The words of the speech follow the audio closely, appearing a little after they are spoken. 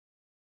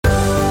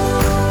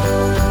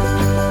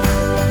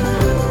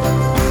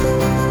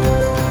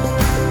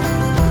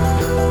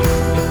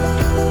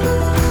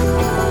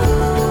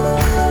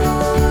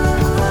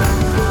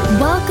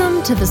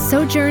to the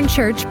Sojourn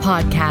Church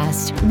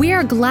podcast. We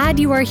are glad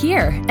you are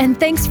here, and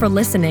thanks for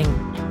listening.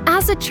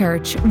 As a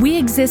church, we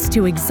exist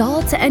to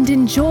exalt and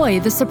enjoy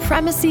the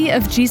supremacy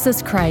of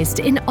Jesus Christ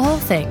in all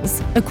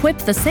things, equip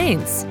the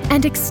saints,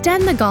 and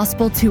extend the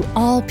gospel to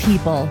all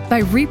people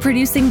by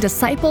reproducing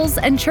disciples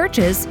and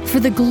churches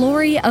for the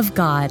glory of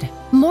God.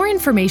 More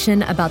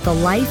information about the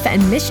life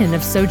and mission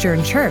of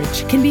Sojourn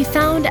Church can be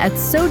found at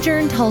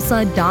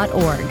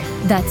sojourntulsa.org.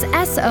 That's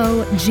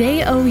SOJOURN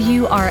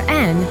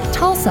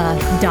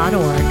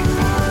Tulsa.org.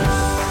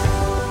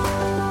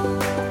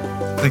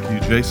 Thank you,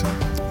 Jason.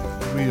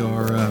 We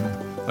are,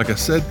 like I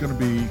said, going to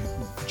be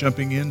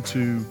jumping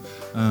into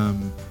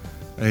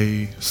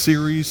a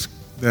series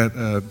that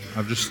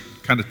I'm just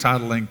kind of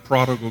titling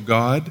Prodigal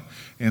God.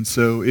 And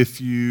so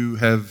if you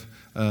have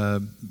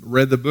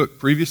read the book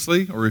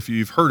previously, or if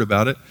you've heard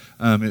about it,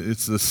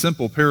 it's the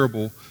simple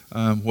parable,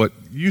 what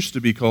used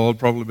to be called,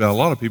 probably by a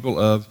lot of people,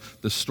 of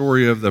the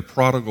story of the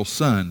prodigal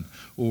son,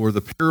 or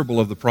the parable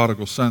of the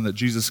prodigal son that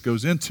Jesus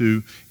goes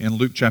into in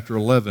Luke chapter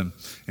 11.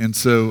 And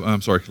so,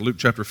 Luke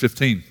chapter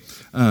 15.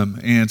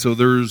 And so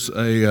there's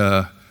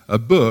a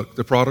book,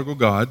 The Prodigal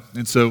God.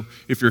 And so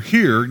if you're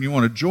here and you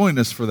want to join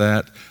us for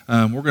that,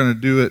 we're going to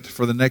do it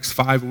for the next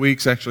 5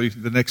 weeks, actually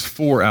the next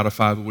 4 out of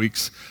 5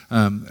 weeks,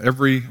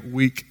 every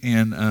week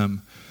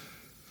in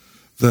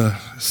the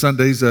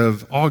Sundays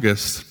of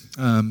August.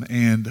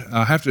 And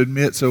I have to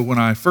admit, so when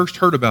I first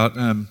heard about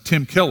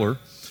Tim Keller,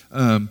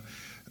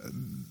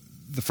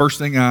 the first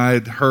thing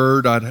I'd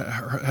heard, I'd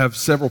have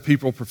several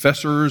people,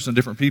 professors and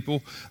different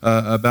people,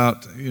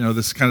 about,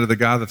 this kind of the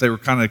guy that they were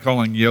kind of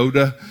calling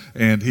Yoda,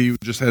 and he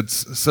just had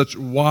such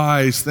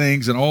wise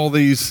things and all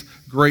these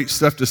great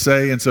stuff to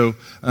say. And so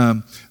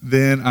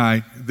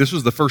this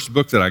was the first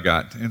book that I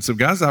got. And some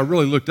guys I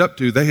really looked up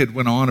to, they had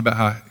went on about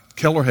how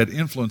Keller had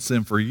influenced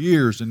them for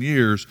years and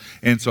years.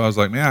 And so I was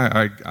like, man,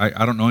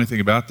 I don't know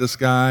anything about this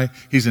guy.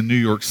 He's in New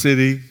York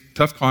City.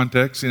 Tough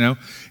context, And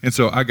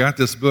so I got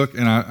this book,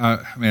 and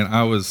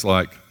I was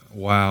like,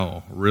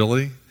 wow,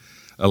 really?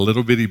 A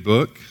little bitty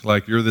book?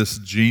 Like, you're this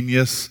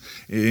genius,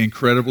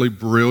 incredibly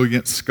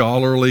brilliant,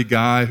 scholarly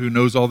guy who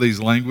knows all these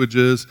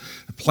languages,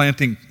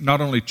 planting not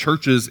only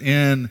churches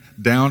in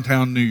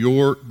downtown New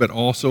York, but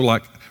also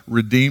like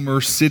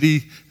Redeemer,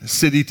 city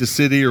to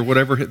city or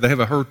whatever. They have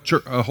a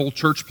whole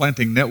church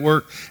planting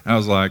network. And I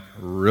was like,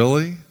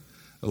 really?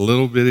 A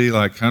little bitty,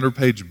 like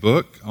 100-page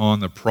book on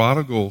the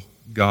prodigal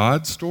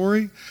God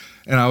story?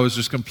 And I was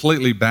just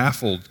completely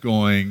baffled,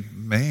 going,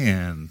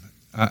 man,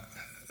 I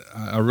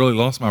really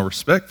lost my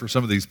respect for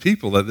some of these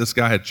people that this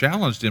guy had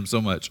challenged him so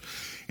much.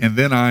 And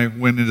then I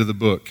went into the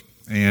book,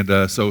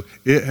 and so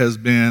it has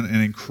been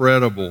an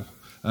incredible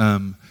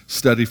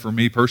study for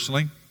me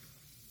personally.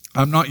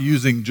 I'm not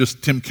using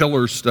just Tim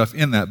Keller's stuff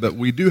in that, but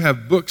we do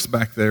have books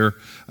back there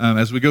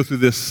as we go through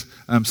this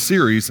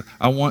series.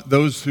 I want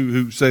those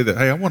who say that,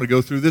 hey, I want to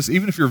go through this,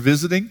 even if you're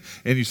visiting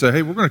and you say,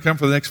 hey, we're going to come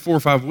for the next 4 or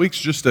 5 weeks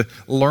just to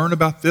learn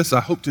about this. I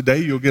hope today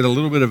you'll get a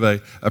little bit of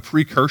a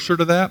precursor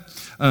to that.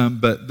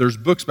 But there's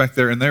books back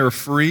there, and they are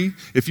free.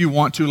 If you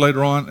want to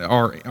later on,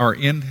 our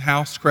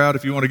in-house crowd,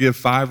 if you want to give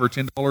 $5 or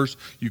 $10,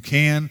 you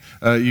can.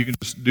 You can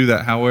just do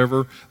that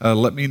however.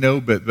 Let me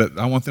know, but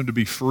I want them to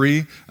be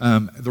free.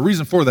 The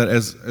reason for that,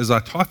 as I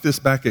taught this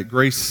back at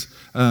Grace,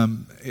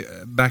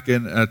 back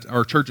at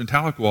our church in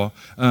Tahlequah,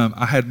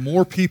 I had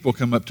more people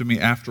come up to me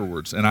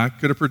afterwards, and I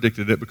could have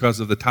predicted it because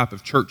of the type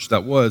of church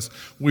that was.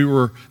 We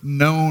were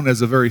known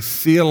as a very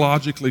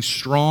theologically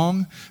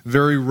strong,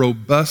 very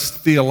robust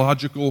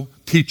theological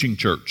teaching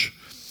church.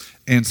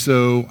 And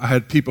so I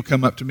had people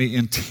come up to me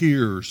in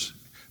tears,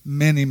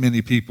 many,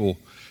 many people,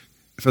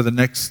 for the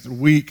next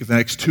week, the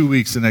next 2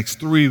 weeks, the next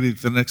 3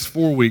 weeks, the next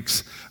 4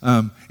 weeks.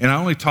 And I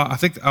only taught, I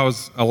think I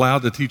was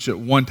allowed to teach it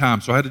one time.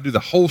 So I had to do the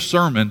whole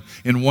sermon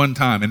in one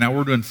time. And now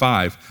we're doing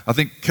 5. I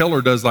think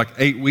Keller does like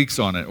 8 weeks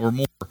on it or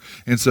more.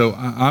 And so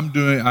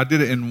I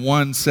did it in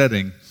one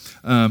setting.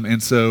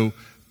 And so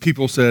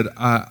people said,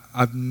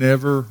 I've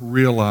never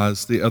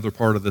realized the other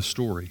part of the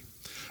story.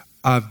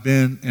 I've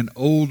been an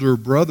older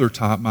brother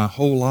type my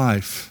whole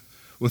life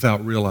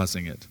without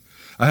realizing it.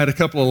 I had a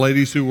couple of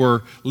ladies who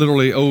were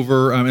literally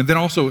over, and then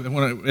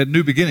also at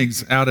New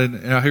Beginnings out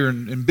here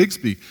in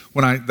Bixby,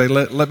 when they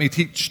let me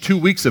teach 2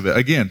 weeks of it.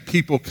 Again,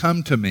 people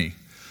come to me,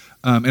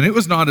 and it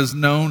was not as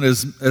known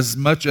as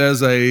much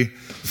as a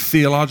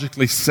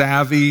theologically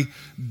savvy,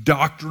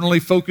 doctrinally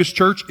focused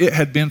church. It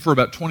had been for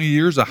about 20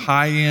 years a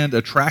high-end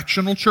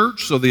attractional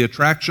church. So the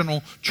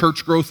attractional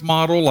church growth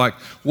model, like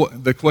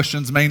what the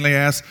questions mainly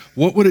asked,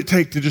 what would it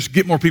take to just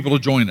get more people to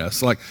join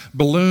us? Like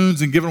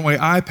balloons and giving away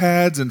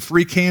iPads and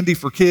free candy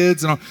for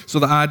kids. And all. So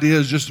the idea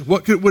is just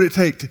what would it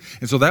take?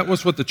 And so that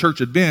was what the church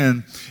had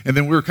been. And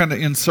then we were kind of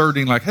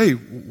inserting like, hey,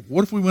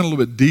 what if we went a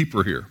little bit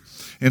deeper here?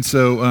 And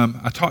so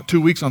I taught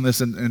 2 weeks on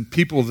this, and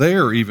people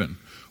there even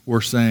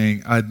were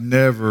saying, I'd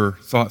never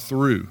thought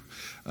through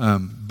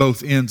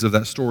both ends of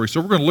that story. So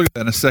we're going to look at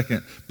that in a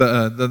second.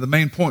 But the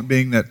main point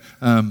being that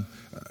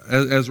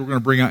as we're going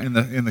to bring out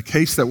in the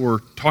case that we're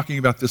talking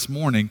about this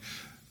morning,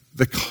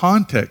 the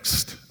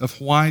context of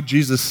why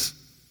Jesus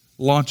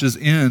launches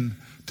in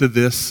to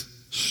this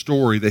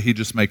story that he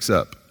just makes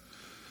up.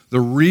 The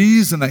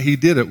reason that he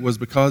did it was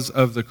because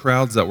of the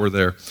crowds that were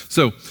there.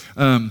 So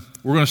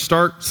we're going to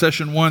start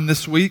session 1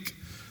 this week.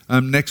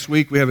 Next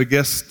week we have a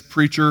guest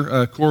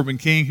preacher, Corbin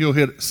King. He'll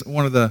hit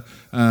one of the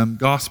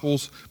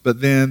Gospels, but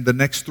then the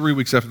next 3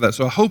 weeks after that.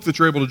 So I hope that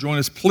you're able to join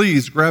us.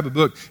 Please grab a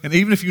book. And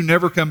even if you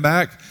never come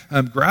back,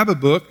 grab a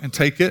book and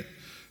take it.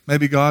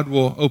 Maybe God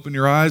will open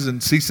your eyes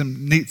and see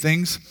some neat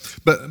things.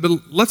 But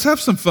let's have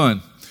some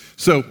fun.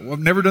 So I've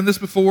never done this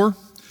before.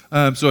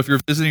 So if you're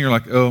visiting, you're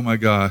like, oh my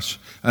gosh.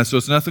 So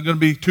it's nothing going to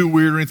be too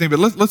weird or anything, but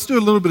let's do a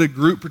little bit of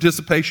group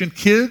participation.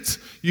 Kids,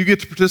 you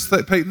get to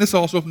participate in this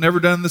also. If you've never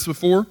done this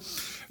before,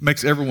 it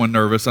makes everyone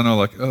nervous. I know,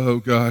 like, oh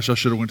gosh, I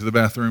should have went to the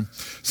bathroom.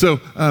 So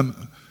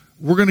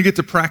we're going to get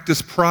to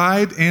practice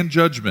pride and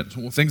judgment,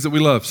 things that we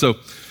love. So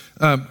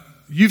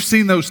you've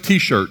seen those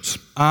t-shirts.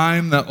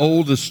 I'm the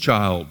oldest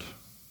child.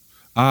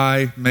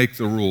 I make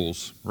the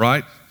rules,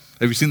 right?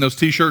 Have you seen those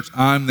t-shirts?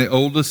 I'm the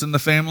oldest in the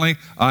family.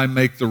 I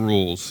make the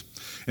rules.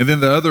 And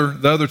then the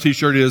other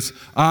t-shirt is,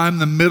 I'm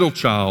the middle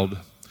child.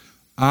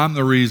 I'm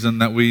the reason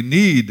that we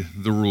need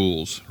the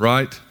rules,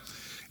 right?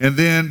 And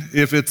then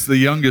if it's the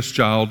youngest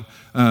child,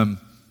 I'm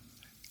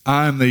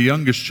the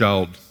youngest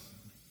child.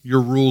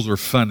 Your rules are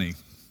funny.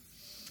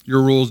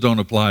 Your rules don't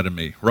apply to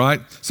me,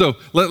 right? So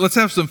let's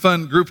have some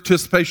fun group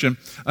participation.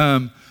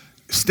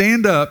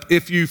 Stand up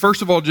if you,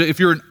 first of all, if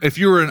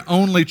you're an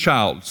only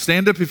child.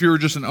 Stand up if you were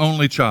just an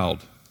only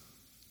child.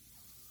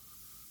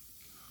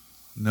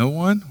 No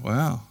one?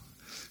 Wow.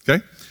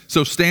 Okay,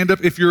 so stand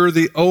up if you're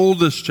the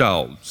oldest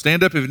child.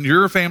 Stand up if in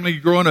your family,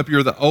 you're growing up,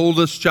 you're the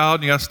oldest child,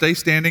 and you got to stay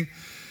standing.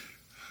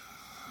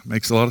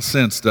 Makes a lot of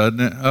sense, doesn't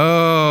it?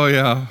 Oh,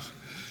 yeah.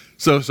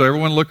 So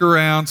everyone look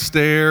around,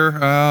 stare.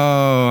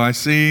 Oh, I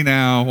see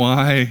now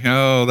why.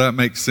 Oh, that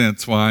makes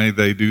sense why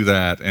they do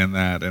that. And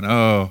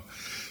oh.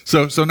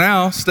 So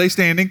now, stay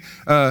standing.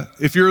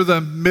 If you're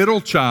the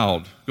middle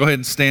child, go ahead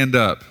and stand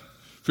up.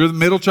 If you're the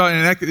middle child,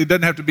 and it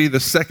doesn't have to be the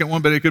second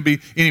one, but it could be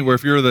anywhere.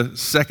 If you're the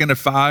second of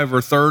 5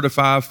 or third of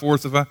 5,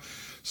 fourth of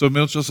 5. So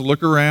middle child, so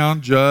look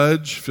around,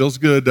 judge. Feels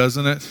good,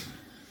 doesn't it?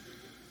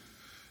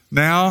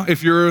 Now,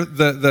 if you're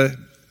the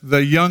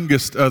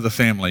youngest of the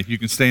family, you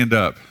can stand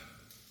up.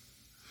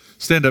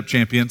 Stand up,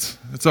 champions.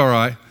 It's all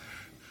right.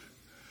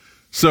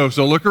 So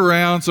look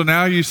around. So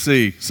now you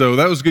see. So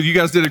that was good. You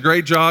guys did a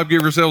great job.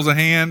 Give yourselves a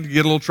hand. Get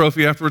a little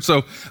trophy afterwards.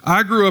 So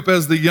I grew up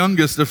as the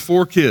youngest of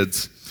 4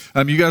 kids.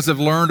 You guys have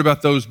learned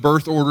about those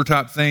birth order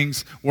type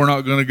things. We're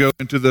not going to go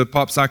into the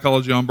pop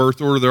psychology on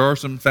birth order. There are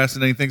some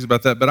fascinating things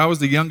about that. But I was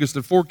the youngest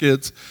of 4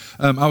 kids.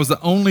 I was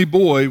the only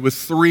boy with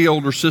 3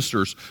 older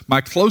sisters.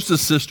 My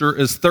closest sister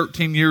is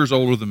 13 years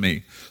older than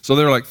me. So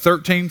they're like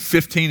 13,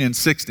 15, and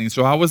 16.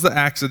 So I was the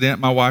accident.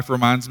 My wife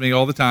reminds me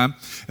all the time.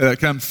 That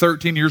come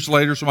 13 years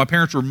later. So my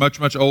parents were much,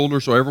 much older.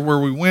 So everywhere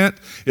we went,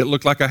 it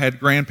looked like I had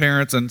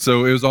grandparents. And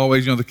so it was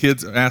always, the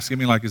kids asking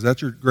me like, is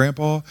that your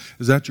grandpa?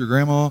 Is that your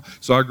grandma?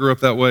 So I grew up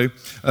that way.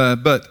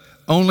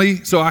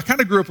 So I kind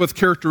of grew up with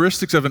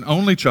characteristics of an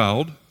only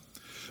child,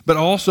 but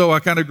also I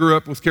kind of grew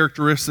up with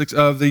characteristics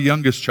of the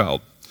youngest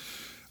child.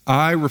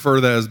 I refer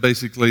to that as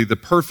basically the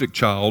perfect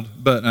child,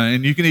 but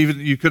and you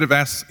could have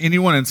asked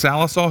anyone in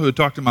Salisaw who had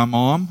talked to my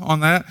mom on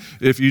that.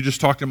 If you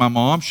just talked to my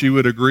mom, she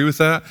would agree with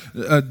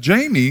that.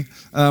 Jamie,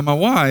 my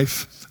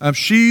wife,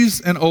 she's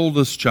an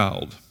oldest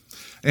child,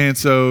 and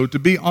so to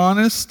be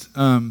honest,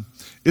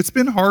 it's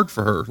been hard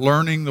for her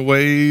learning the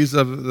ways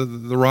of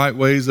the right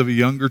ways of a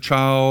younger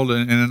child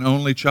and an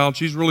only child.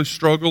 She's really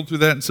struggled through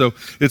that, and so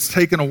it's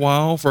taken a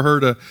while for her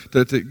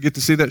to get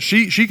to see that.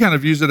 She kind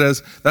of views it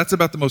as that's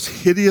about the most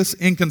hideous,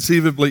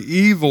 inconceivably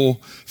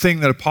evil thing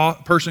that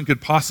a person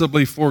could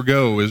possibly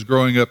forego is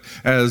growing up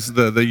as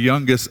the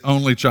youngest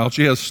only child.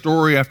 She has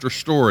story after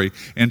story,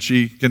 and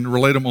she can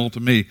relate them all to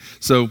me.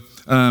 So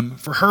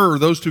for her,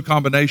 those two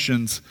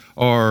combinations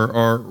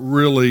are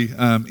really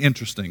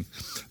interesting.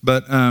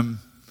 But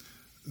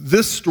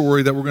this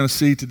story that we're going to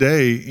see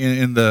today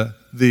in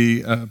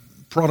the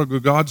prodigal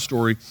God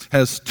story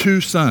has 2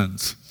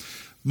 sons.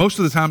 Most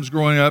of the times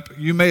growing up,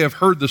 you may have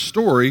heard the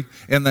story,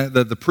 and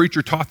the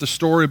preacher taught the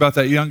story about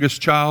that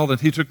youngest child,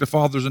 and he took the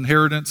father's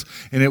inheritance,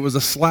 and it was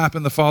a slap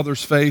in the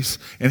father's face,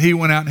 and he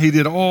went out and he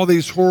did all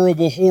these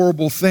horrible,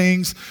 horrible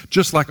things,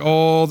 just like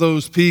all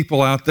those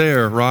people out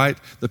there, right?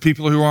 The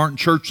people who aren't in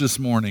church this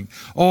morning.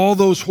 All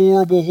those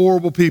horrible,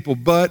 horrible people.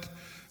 But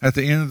at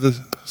the end of the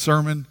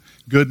sermon,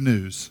 good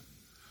news.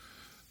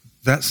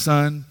 That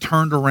son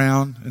turned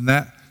around, and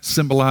that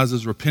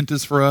symbolizes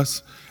repentance for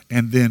us.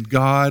 And then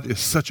God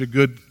is such a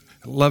good,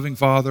 loving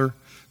father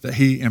that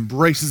he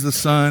embraces the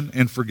son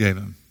and forgave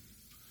him.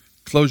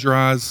 Close your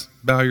eyes,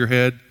 bow your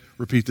head,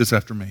 repeat this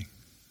after me.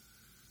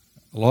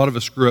 A lot of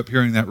us grew up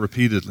hearing that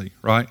repeatedly,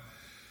 right?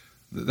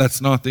 That's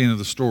not the end of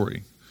the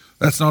story.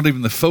 That's not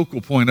even the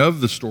focal point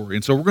of the story.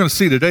 And so we're going to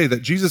see today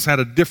that Jesus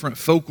had a different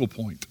focal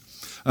point.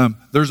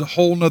 There's a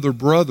whole nother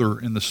brother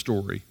in the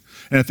story.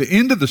 And at the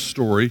end of the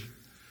story,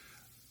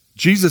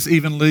 Jesus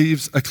even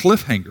leaves a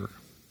cliffhanger.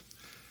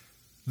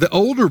 The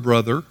older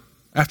brother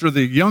After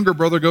the younger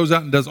brother goes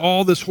out and does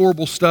all this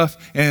horrible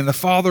stuff, and the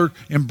father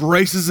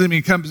embraces him,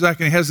 he comes back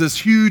and he has this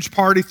huge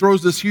party,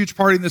 throws this huge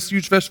party in this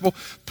huge festival,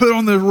 put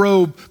on the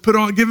robe,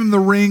 give him the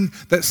ring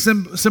that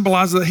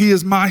symbolizes that he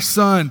is my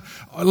son.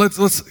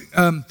 Let's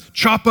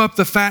chop up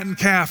the fattened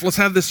calf. Let's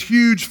have this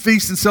huge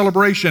feast and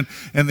celebration.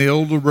 And the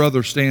older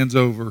brother stands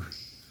over,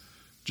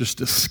 just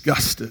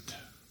disgusted,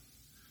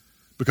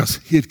 because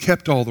he had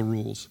kept all the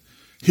rules.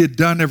 He had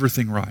done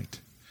everything right.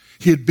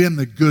 He had been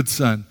the good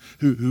son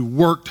who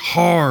worked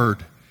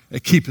hard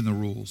at keeping the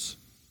rules.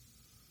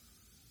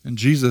 And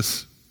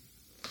Jesus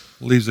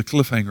leaves a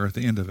cliffhanger at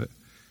the end of it.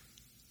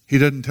 He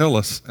doesn't tell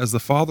us, as the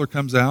father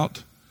comes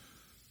out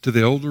to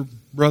the older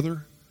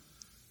brother,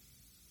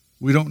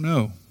 we don't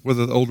know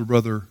whether the older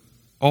brother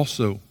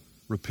also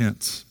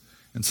repents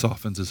and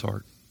softens his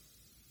heart.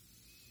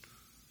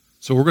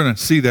 So we're going to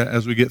see that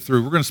as we get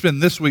through. We're going to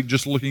spend this week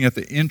just looking at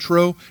the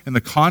intro and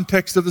the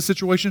context of the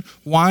situation.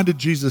 Why did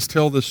Jesus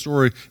tell this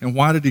story, and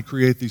why did he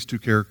create these two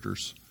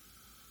characters?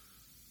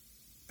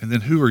 And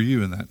then who are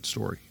you in that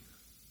story?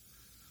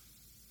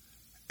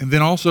 And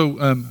then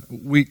also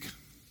week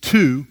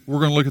 2, we're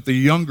going to look at the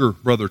younger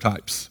brother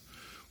types.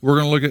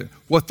 We're going to look at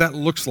what that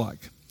looks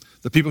like.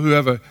 The people who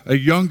have a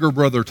younger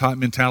brother type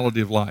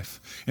mentality of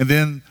life. And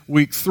then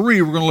week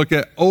 3, we're going to look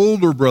at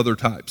older brother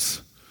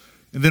types.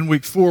 And then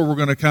week 4, we're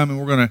going to come and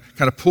we're going to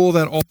kind of pull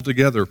that all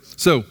together.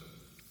 So,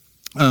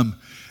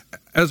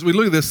 as we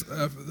look at this,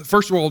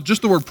 first of all,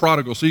 just the word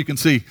prodigal, so you can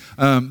see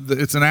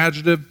it's an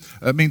adjective.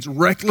 It means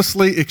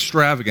recklessly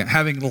extravagant,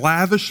 having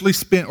lavishly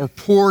spent or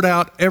poured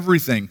out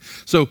everything.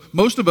 So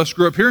most of us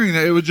grew up hearing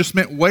that it would just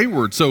meant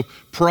wayward. So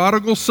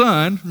prodigal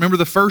son, remember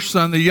the first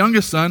son, the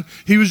youngest son,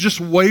 he was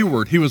just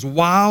wayward. He was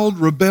wild,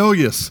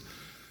 rebellious.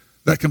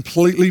 That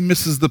completely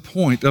misses the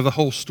point of the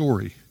whole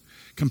story.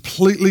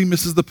 Completely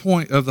misses the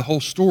point of the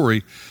whole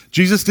story.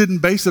 Jesus didn't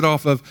base it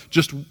off of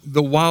just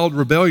the wild,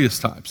 rebellious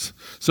types.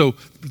 So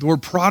the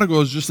word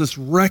prodigal is just this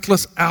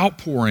reckless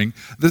outpouring,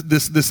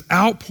 this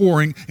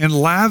outpouring and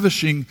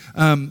lavishing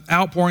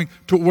outpouring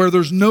to where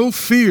there's no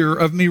fear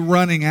of me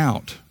running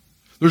out.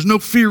 There's no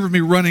fear of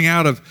me running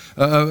out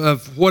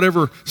of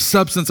whatever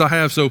substance I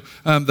have. So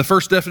the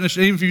first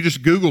definition, even if you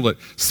just Google it,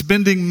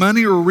 spending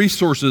money or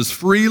resources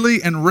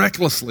freely and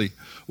recklessly,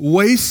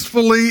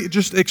 wastefully,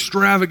 just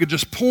extravagant,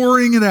 just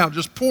pouring it out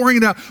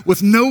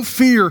with no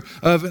fear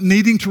of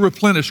needing to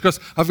replenish,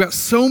 because I've got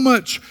so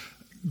much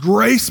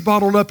grace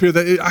bottled up here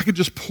that I could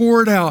just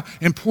pour it out.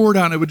 And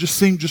it would just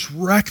seem just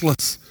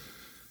reckless.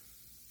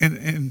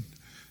 And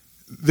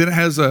then it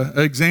has an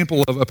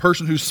example of a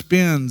person who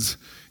spends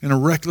in a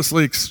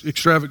recklessly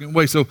extravagant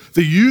way. So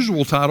the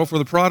usual title for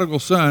the prodigal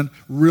son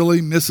really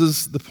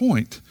misses the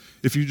point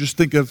if you just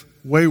think of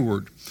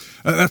wayward.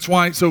 That's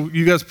why, so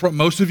you guys,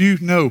 most of you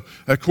know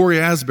Corey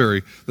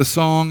Asbury, the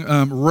song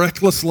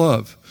Reckless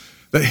Love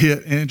that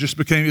hit and just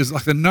is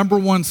like the number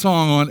one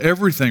song on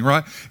everything,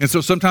 right? And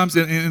so sometimes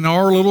in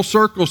our little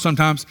circle,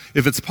 sometimes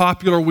if it's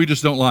popular, we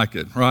just don't like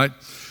it, right?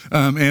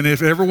 And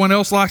if everyone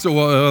else likes it,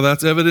 well,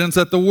 that's evidence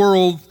that the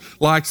world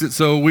likes it,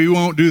 so we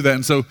won't do that.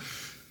 And so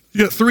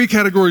you got 3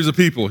 categories of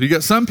people. You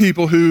got some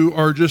people who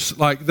are just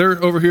like,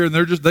 they're over here and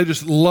they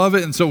just love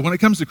it. And so when it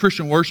comes to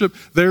Christian worship,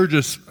 they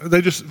just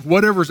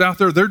whatever's out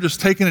there, they're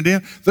just taking it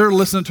in. They're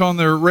listening to on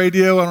their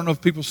radio. I don't know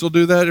if people still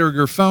do that, or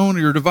your phone or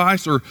your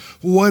device or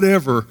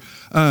whatever.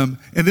 And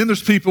then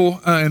there's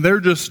people and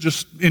they're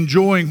just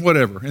enjoying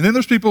whatever. And then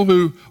there's people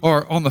who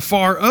are on the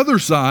far other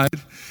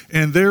side,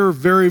 and they're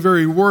very,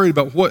 very worried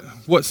about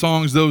what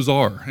songs those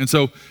are. And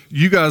so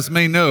you guys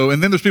may know.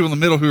 And then there's people in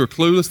the middle who are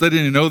clueless. They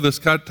didn't even know this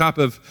type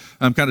of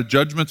kind of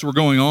judgments were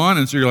going on.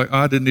 And so you're like, oh,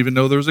 I didn't even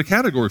know there was a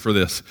category for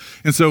this.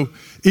 And so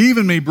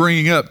even me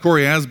bringing up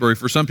Corey Asbury,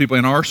 for some people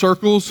in our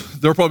circles,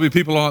 there'll probably be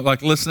people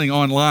like listening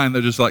online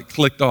that just like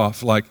clicked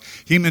off. Like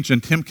he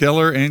mentioned Tim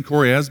Keller and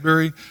Corey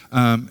Asbury.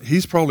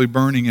 He's probably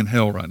burning in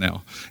hell right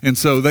now. And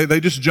so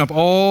they just jump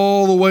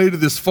all the way to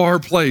this far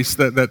place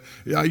that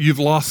you've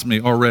lost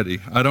me already.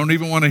 I don't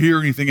even want to hear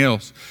anything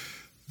else.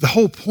 The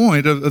whole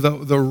point of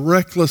the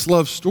reckless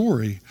love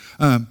story,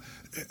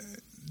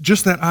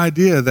 just that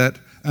idea that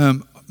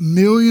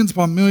millions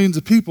upon millions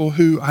of people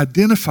who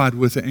identified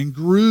with it and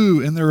grew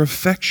in their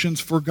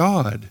affections for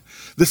God.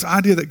 This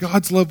idea that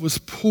God's love was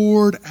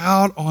poured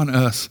out on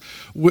us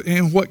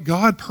and what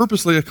God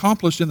purposely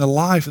accomplished in the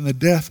life and the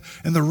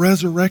death and the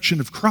resurrection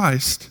of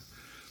Christ,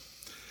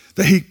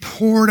 that he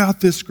poured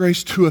out this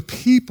grace to a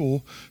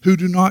people who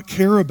do not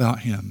care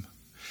about him,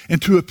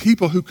 and to a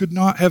people who could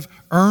not have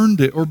earned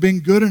it or been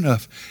good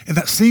enough. And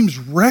that seems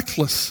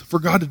reckless for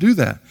God to do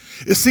that.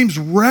 It seems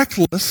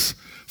reckless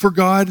for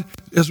God,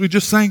 as we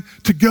just sang,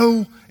 to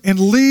go and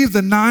leave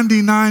the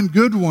 99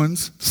 good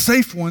ones,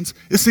 safe ones.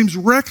 It seems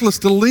reckless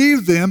to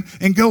leave them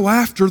and go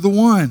after the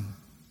one.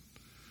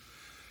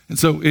 And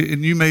so,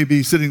 and you may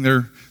be sitting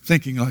there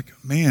thinking like,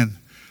 man,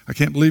 I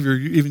can't believe you're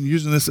even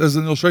using this as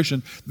an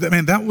illustration.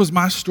 That was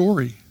my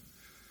story.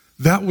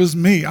 That was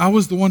me. I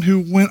was the one who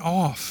went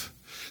off.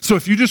 So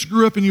if you just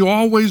grew up and you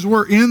always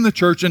were in the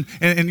church and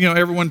you know,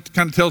 everyone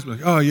kind of tells me,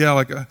 oh yeah,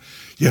 like,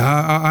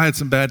 Yeah, I had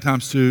some bad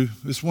times too.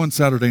 This one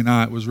Saturday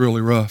night was really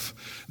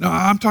rough. Now,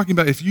 I'm talking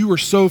about if you were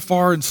so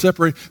far and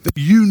separated that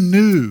you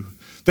knew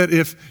that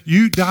if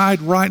you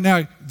died right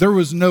now, there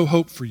was no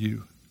hope for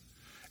you,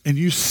 and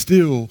you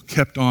still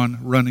kept on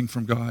running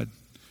from God.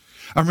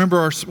 I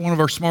remember one of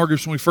our small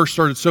groups when we first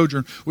started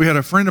Sojourn, we had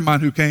a friend of mine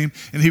who came,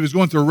 and he was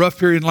going through a rough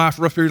period in life.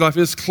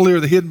 It's clear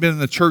that he hadn't been in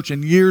the church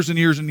in years and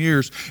years and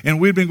years, and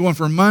we'd been going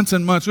for months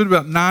and months. We had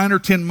about 9 or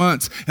 10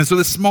 months, and so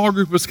this small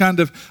group was kind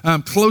of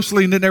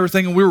closely knit and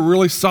everything, and we were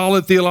really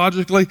solid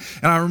theologically.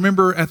 And I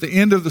remember at the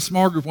end of the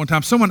small group one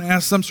time, someone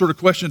asked some sort of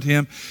question to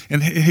him,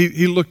 and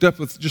he looked up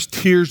with just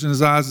tears in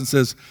his eyes and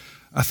says,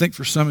 I think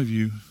for some of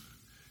you,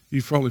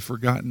 you've probably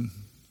forgotten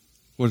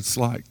what it's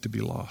like to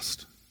be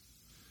lost.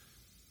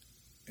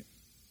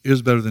 It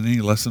was better than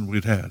any lesson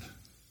we'd had.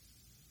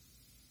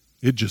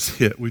 It just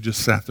hit. We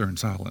just sat there in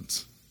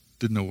silence.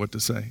 Didn't know what to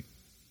say.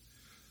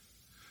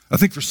 I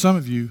think for some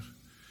of you,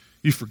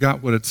 you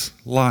forgot what it's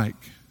like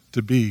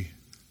to be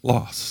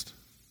lost.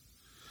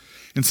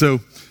 And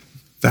so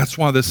that's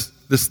why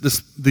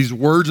these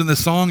words in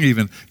this song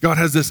even, God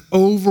has this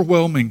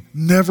overwhelming,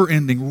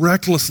 never-ending,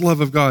 reckless love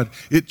of God.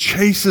 It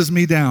chases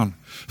me down,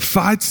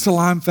 fights till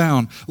I'm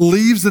found,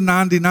 leaves the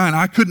 99.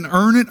 I couldn't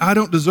earn it. I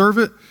don't deserve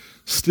it.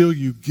 Still,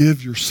 you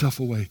give yourself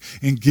away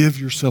and give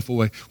yourself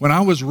away. When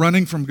I was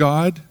running from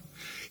God,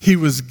 He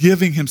was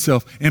giving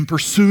Himself and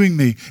pursuing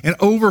me and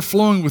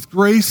overflowing with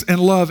grace and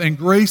love and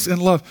grace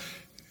and love.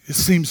 It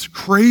seems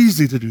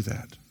crazy to do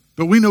that.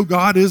 But we know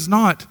God is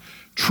not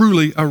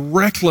truly a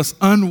reckless,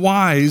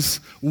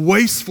 unwise,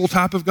 wasteful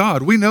type of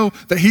God. We know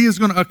that He is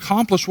going to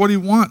accomplish what He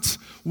wants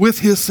with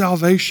His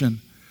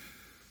salvation.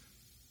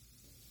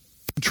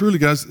 Truly,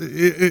 guys,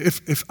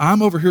 if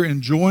I'm over here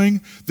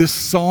enjoying this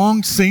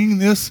song, singing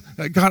this,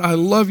 God, I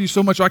love you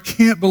so much. I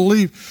can't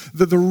believe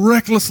that the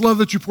reckless love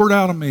that you poured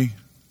out on me.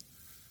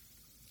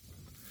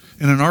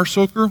 And in our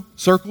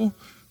circle,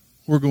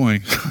 we're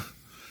going,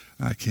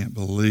 I can't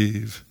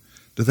believe.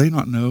 Do they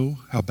not know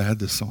how bad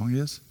this song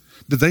is?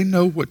 Do they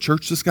know what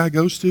church this guy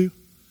goes to?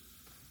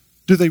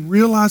 Do they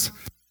realize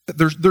that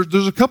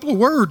there's a couple of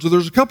words or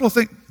there's a couple of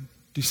things?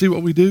 Do you see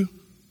what we do? Do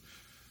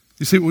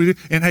you see what we do?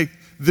 And hey,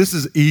 this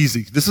is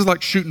easy. This is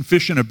like shooting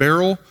fish in a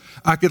barrel.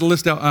 I could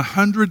list out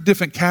 100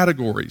 different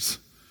categories.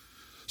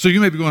 So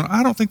you may be going,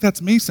 I don't think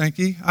that's me,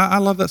 Sankey. I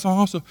love that song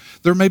also.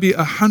 There may be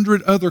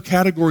 100 other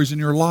categories in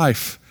your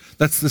life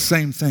that's the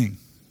same thing.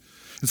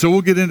 And so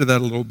we'll get into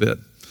that a little bit.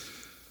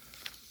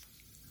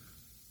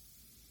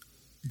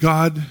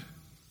 God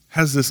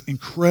has this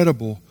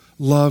incredible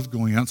love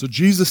going on. So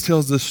Jesus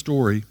tells this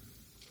story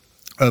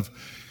of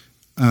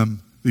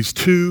these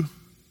two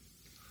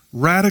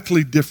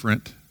radically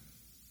different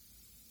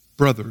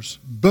brothers,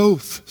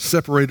 both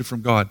separated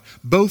from God,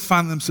 both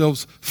find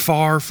themselves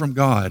far from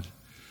God,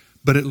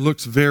 but it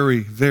looks very,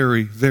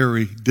 very,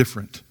 very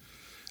different.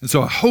 And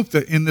so I hope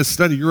that in this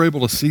study you're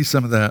able to see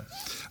some of that.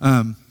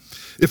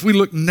 If we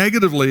look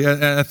negatively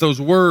at those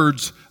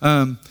words,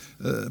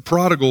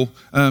 prodigal,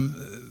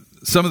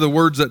 some of the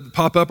words that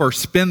pop up are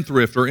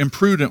spendthrift or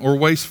imprudent or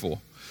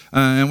wasteful.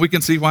 And we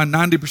can see why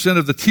 90%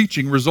 of the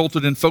teaching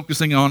resulted in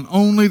focusing on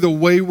only the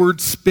wayward,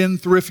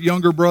 spendthrift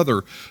younger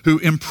brother who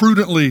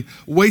imprudently,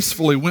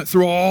 wastefully went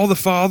through all the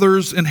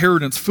father's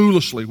inheritance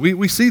foolishly.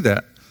 We see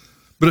that.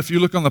 But if you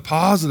look on the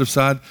positive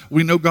side,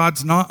 we know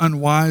God's not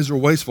unwise or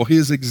wasteful. He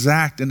is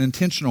exact and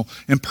intentional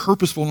and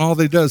purposeful in all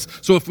that He does.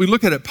 So if we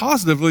look at it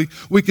positively,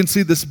 we can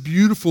see this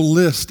beautiful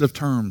list of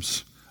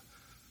terms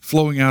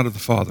flowing out of the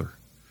Father.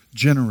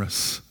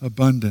 Generous,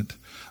 abundant,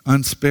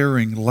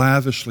 unsparing,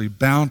 lavishly,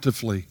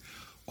 bountifully,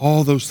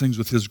 all those things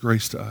with His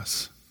grace to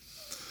us.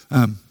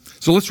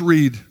 So let's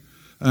read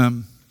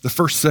the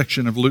first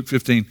section of Luke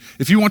 15.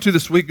 If you want to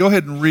this week, go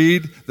ahead and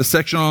read the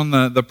section on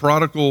the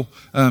prodigal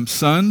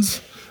sons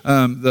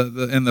and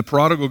the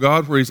prodigal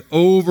God where He's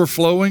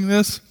overflowing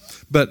this.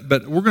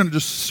 But we're going to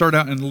just start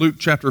out in Luke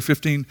chapter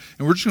 15,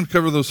 and we're just going to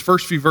cover those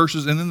first few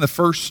verses and then the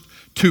first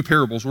two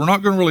parables. We're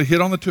not going to really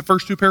hit on the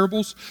first two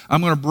parables.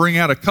 I'm going to bring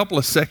out a couple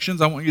of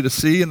sections I want you to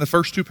see in the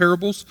first two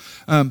parables.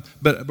 But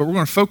we're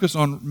going to focus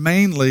on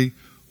mainly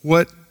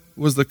what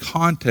was the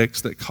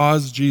context that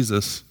caused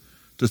Jesus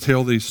to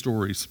tell these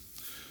stories.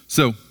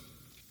 So,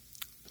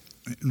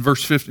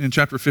 in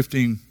chapter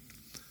 15,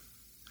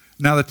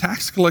 now the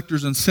tax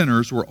collectors and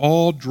sinners were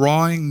all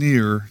drawing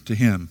near to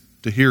Him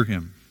to hear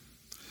Him.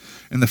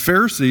 And the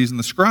Pharisees and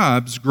the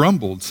scribes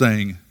grumbled,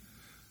 saying,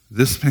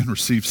 "This man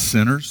receives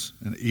sinners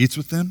and eats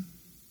with them."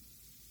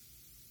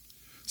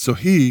 So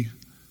He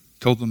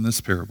told them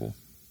this parable.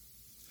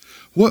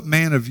 What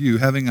man of you,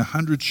 having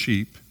 100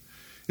 sheep,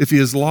 if he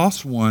has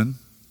lost one,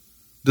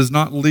 does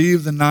not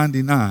leave the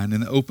 99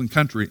 in the open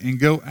country and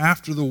go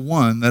after the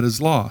one that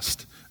is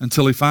lost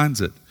until he finds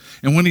it?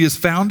 And when he has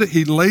found it,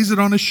 he lays it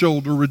on his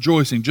shoulder,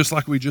 rejoicing, just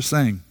like we just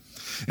sang.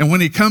 And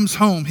when he comes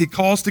home, he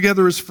calls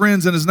together his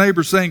friends and his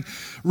neighbors, saying,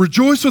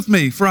 "Rejoice with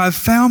me, for I have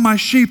found my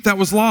sheep that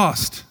was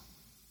lost."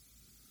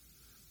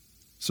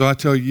 So I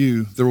tell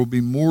you, there will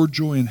be more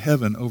joy in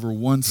heaven over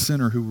one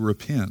sinner who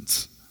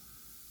repents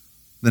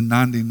than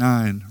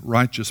 99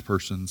 righteous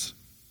persons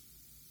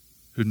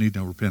who need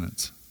no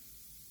repentance?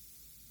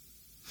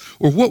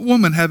 Or what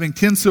woman having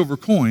 10 silver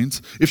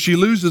coins, if she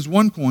loses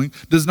one coin,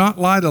 does not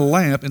light a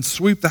lamp and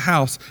sweep the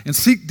house and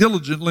seek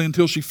diligently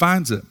until she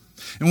finds it?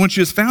 And when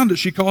she has found it,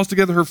 she calls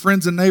together her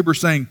friends and neighbors,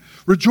 saying,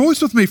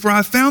 "Rejoice with me, for I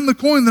have found the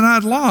coin that I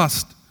had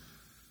lost."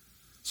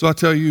 So I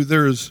tell you,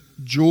 there is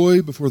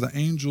joy before the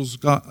angels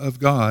of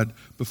God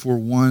before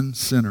one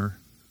sinner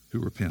who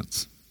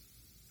repents.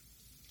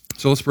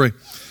 So let's pray.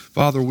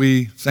 Father,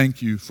 we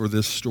thank you for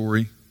this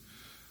story.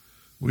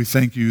 We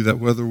thank you that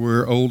whether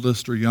we're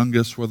oldest or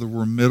youngest, whether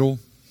we're middle,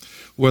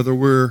 whether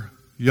we're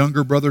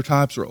younger brother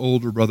types or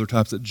older brother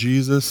types, that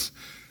Jesus,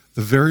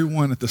 the very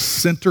one at the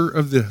center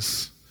of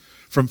this,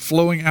 from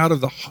flowing out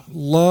of the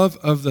love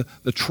of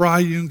the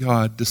triune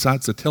God,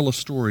 decides to tell a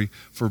story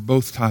for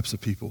both types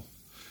of people.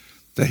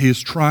 That he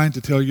is trying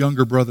to tell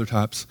younger brother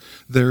types,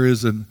 there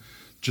is a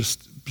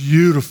just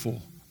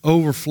beautiful,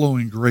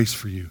 overflowing grace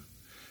for you.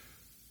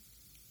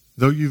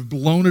 Though you've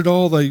blown it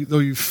all, though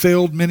you've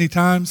failed many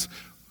times,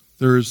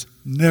 there is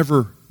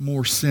never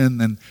more sin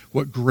than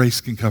what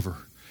grace can cover.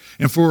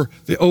 And for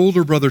the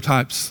older brother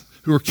types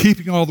who are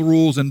keeping all the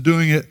rules and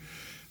doing it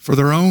for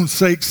their own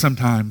sake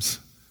sometimes,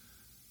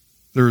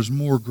 there is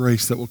more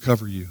grace that will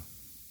cover you.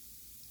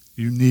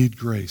 You need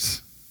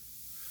grace.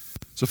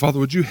 So, Father,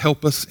 would you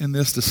help us in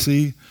this to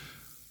see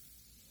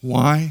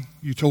why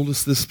you told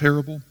us this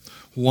parable,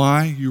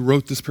 why you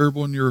wrote this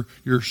parable in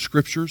your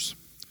scriptures?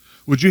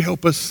 Would you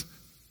help us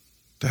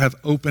to have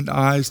opened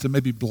eyes to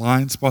maybe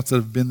blind spots that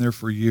have been there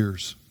for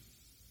years?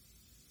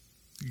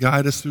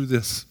 Guide us through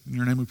this. In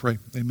your name we pray.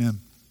 Amen.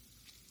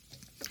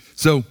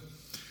 So,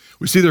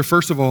 we see there,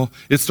 first of all,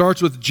 it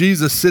starts with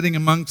Jesus sitting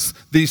amongst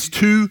these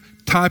two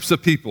types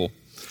of people.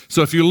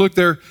 So if you look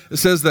there, it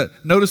says that,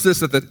 notice this,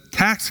 that the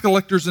tax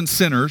collectors and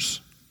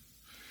sinners,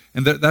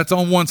 and that's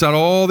on one side,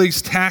 all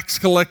these tax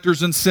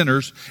collectors and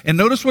sinners, and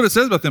notice what it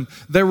says about them.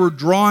 They were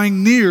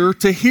drawing near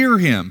to hear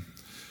him.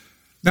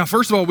 Now,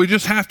 first of all, we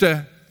just have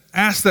to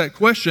ask that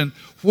question,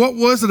 what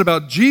was it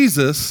about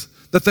Jesus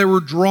that they were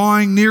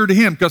drawing near to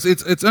him? Because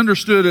it's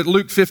understood at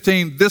Luke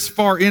 15, this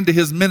far into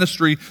his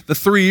ministry, the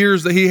 3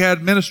 years that he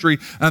had ministry,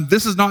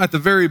 this is not at the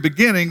very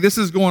beginning, this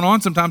is going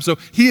on sometime. So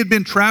he had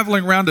been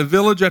traveling around to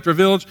village after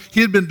village,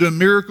 he had been doing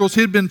miracles,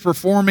 he had been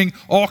performing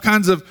all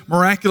kinds of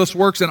miraculous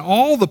works, and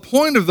all the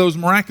point of those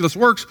miraculous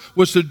works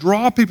was to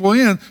draw people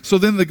in, so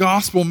then the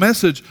gospel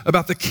message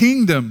about the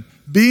kingdom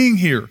being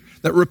here,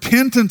 that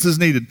repentance is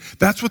needed.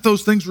 That's what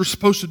those things were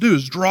supposed to do,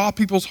 is draw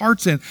people's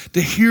hearts in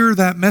to hear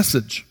that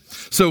message.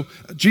 So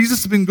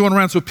Jesus has been going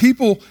around. So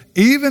people,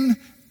 even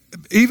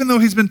though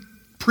he's been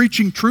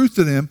preaching truth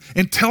to them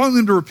and telling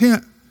them to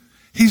repent,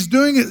 he's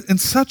doing it in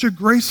such a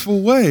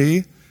graceful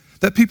way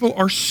that people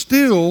are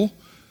still,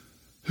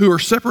 who are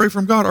separated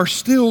from God, are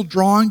still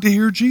drawing to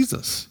hear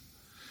Jesus.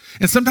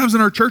 And sometimes in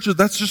our churches,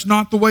 that's just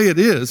not the way it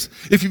is.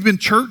 If you've been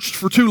churched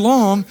for too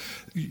long,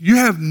 you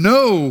have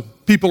no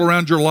people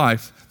around your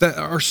life that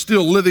are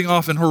still living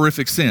off in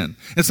horrific sin.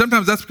 And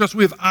sometimes that's because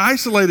we have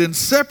isolated and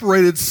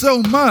separated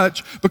so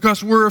much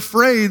because we're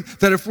afraid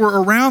that if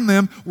we're around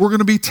them, we're going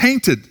to be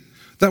tainted,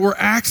 that we're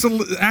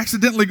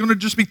accidentally going to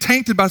just be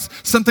tainted by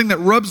something that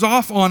rubs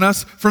off on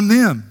us from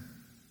them.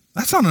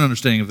 That's not an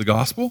understanding of the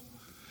gospel.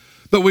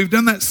 But we've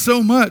done that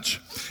so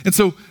much. And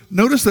so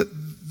notice that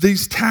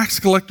these tax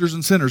collectors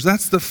and sinners,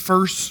 that's the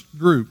first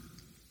group.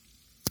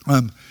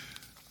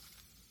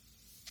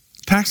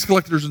 Tax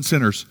collectors and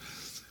sinners.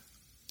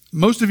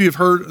 Most of you have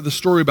heard the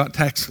story about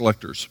tax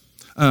collectors,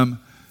 that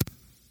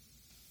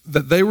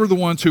they were the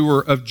ones who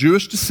were of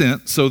Jewish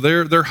descent, so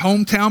they're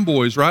hometown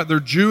boys, right? They're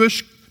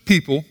Jewish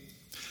people,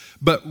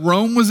 but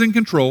Rome was in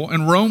control,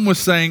 and Rome was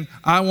saying,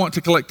 I want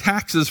to collect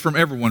taxes from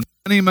everyone.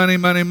 Money, money,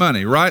 money,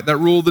 money, right? That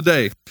ruled the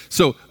day.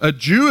 So a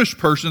Jewish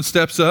person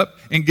steps up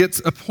and gets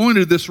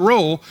appointed this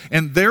role,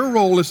 and their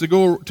role is to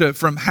go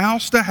from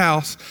house to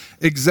house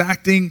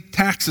exacting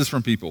taxes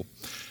from people.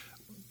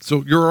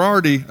 So you're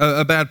already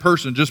a bad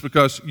person just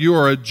because you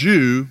are a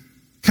Jew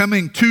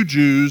coming to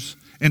Jews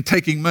and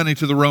taking money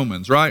to the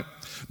Romans, right?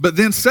 But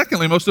then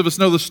secondly, most of us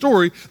know the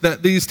story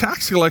that these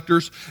tax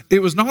collectors,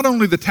 it was not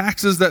only the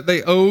taxes that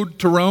they owed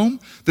to Rome,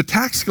 the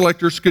tax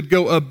collectors could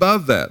go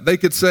above that. They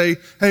could say,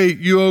 hey,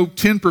 you owe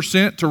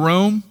 10% to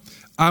Rome,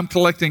 I'm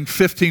collecting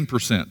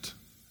 15%.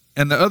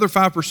 And the other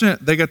 5%,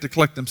 they got to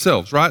collect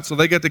themselves, right? So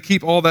they got to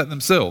keep all that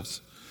themselves.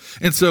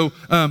 And so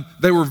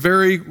they were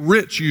very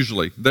rich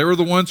usually. They were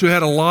the ones who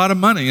had a lot of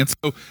money. And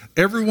so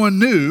everyone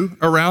knew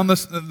around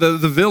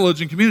the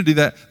village and community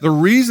that the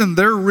reason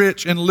they're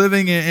rich and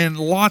living in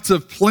lots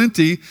of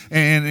plenty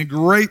and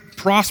great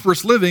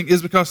prosperous living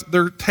is because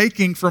they're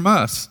taking from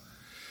us.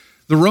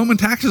 The Roman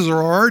taxes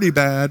are already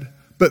bad,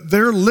 but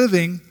they're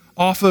living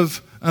off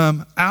of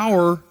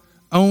our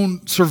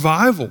own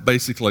survival,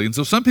 basically. And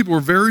so some people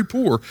were very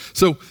poor.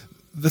 So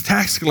the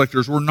tax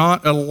collectors were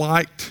not a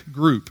liked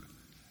group.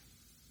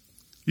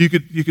 You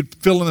could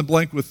fill in the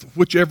blank with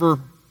whichever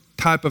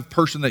type of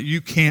person that you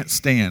can't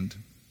stand.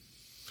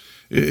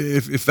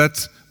 If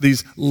that's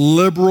these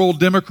liberal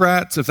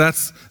Democrats, if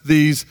that's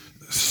these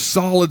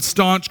solid,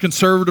 staunch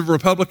conservative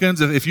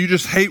Republicans, if you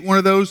just hate one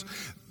of those,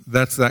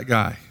 that's that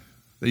guy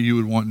that you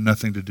would want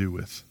nothing to do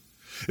with.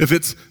 If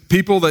it's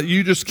people that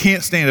you just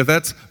can't stand, if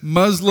that's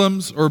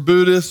Muslims or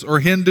Buddhists or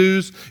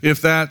Hindus,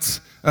 if that's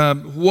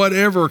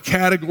whatever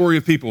category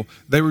of people,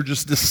 they were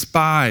just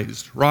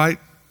despised, right?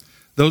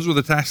 Those were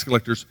the tax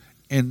collectors.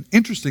 And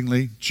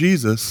interestingly,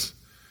 Jesus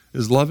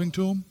is loving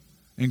to them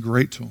and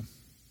great to them.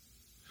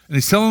 And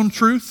he's telling them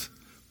truth,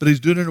 but he's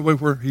doing it in a way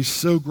where he's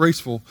so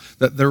graceful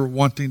that they're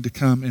wanting to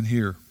come and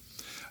hear.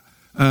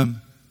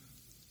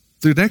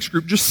 The next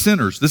group, just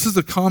sinners. This is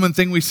a common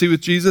thing we see with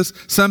Jesus.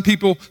 Some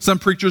people, some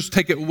preachers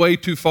take it way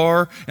too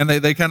far, and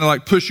they kind of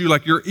like push you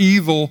like you're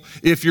evil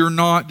if you're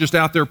not just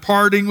out there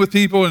partying with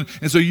people,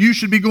 and so you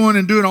should be going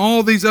and doing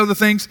all these other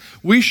things.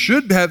 We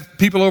should have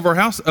people over our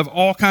house of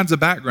all kinds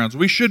of backgrounds.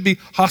 We should be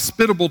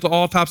hospitable to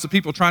all types of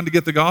people trying to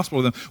get the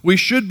gospel to them. We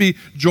should be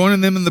joining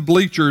them in the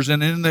bleachers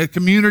and in the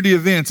community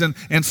events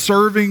and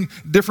serving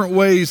different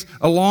ways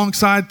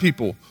alongside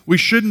people. We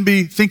shouldn't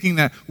be thinking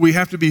that we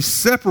have to be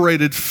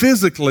separated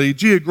physically,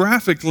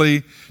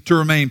 geographically, to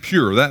remain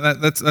pure.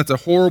 That's a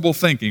horrible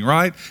thinking,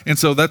 right? And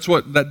so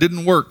that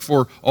didn't work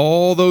for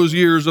all those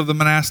years of the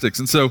monastics.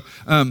 And so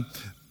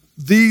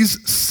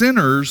these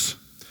sinners,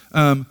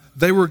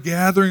 they were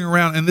gathering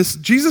around, and this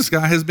Jesus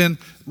guy has been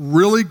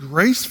really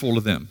graceful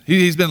to them.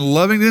 He's been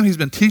loving them, he's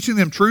been teaching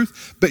them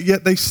truth, but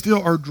yet they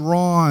still are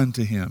drawn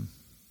to him.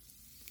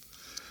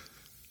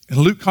 And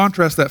Luke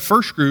contrasts that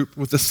first group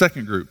with the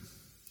second group.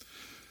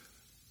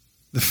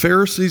 The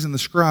Pharisees and the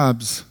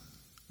scribes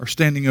are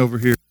standing over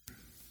here.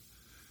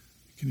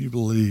 Can you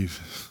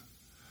believe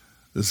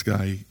this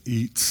guy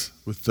eats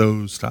with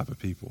those type of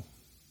people?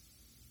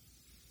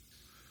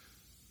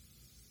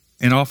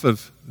 And off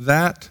of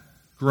that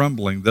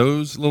grumbling,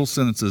 those little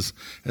sentences,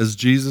 as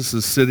Jesus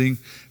is sitting,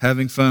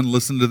 having fun,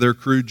 listening to their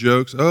crude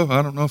jokes. Oh,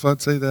 I don't know if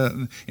I'd say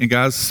that. And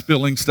guys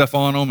spilling stuff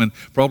on them and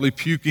probably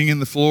puking in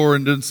the floor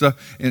and doing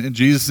stuff. And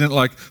Jesus isn't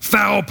like,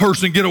 foul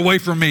person, get away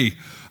from me.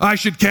 I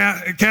should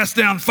cast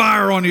down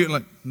fire on you.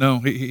 Like, no,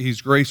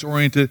 he's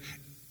grace-oriented,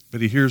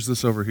 but he hears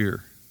this over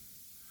here.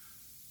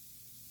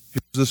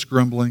 Here's this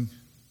grumbling.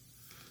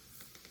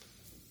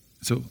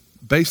 So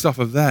based off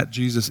of that,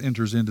 Jesus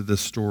enters into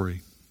this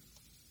story.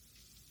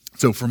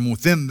 So from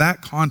within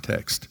that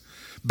context,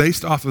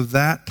 based off of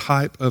that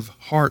type of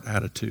heart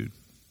attitude,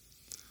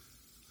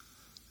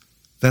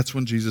 that's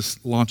when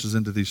Jesus launches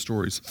into these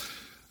stories.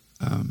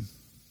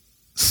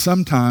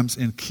 Sometimes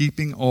in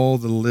keeping all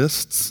the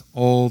lists,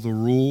 all the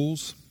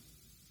rules,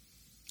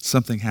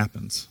 something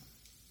happens.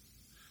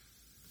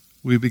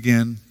 We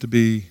begin to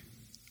be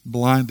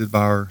blinded by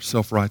our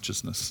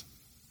self-righteousness.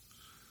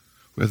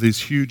 We have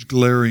these huge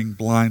glaring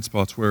blind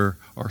spots where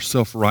our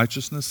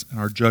self-righteousness and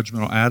our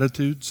judgmental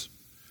attitudes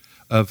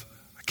of,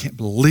 I can't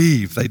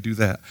believe they do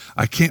that.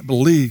 I can't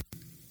believe.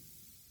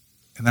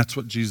 And that's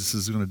what Jesus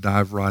is going to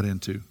dive right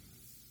into.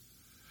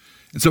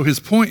 And so his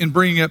point in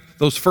bringing up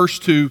those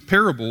first two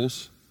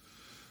parables,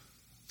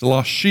 the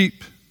lost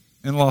sheep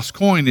and the lost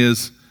coin,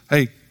 is,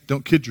 hey,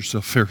 don't kid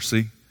yourself,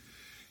 Pharisee.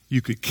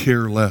 You could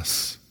care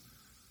less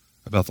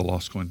about the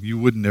lost coin. You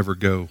would never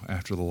go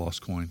after the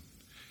lost coin.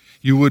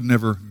 You would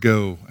never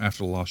go after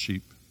the lost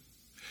sheep.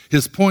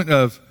 His point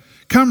of,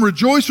 come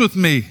rejoice with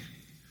me,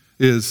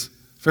 is,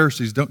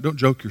 Pharisees, don't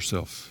joke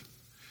yourself.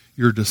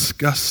 You're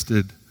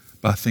disgusted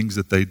by things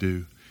that they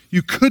do.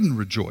 You couldn't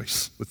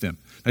rejoice with them.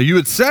 Now you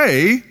would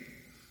say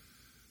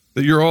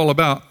that you're all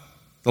about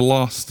the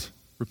lost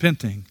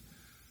repenting.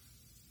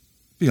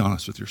 Be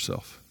honest with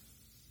yourself.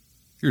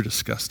 You're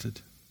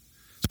disgusted.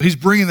 So he's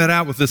bringing that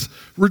out with this,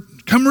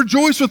 come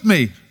rejoice with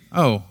me.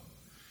 Oh,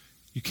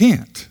 you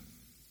can't.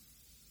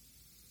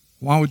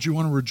 Why would you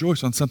want to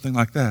rejoice on something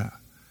like that?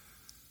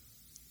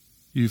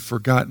 You've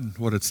forgotten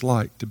what it's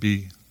like to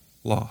be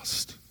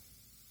lost.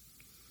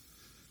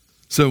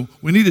 So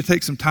we need to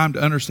take some time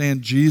to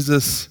understand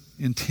Jesus'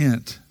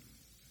 intent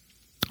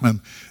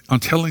on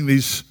telling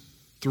these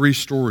three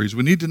stories.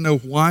 We need to know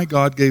why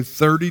God gave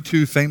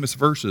 32 famous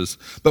verses,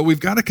 but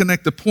we've got to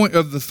connect the point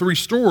of the three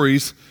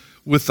stories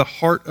with the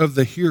heart of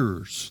the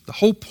hearers. The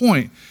whole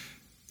point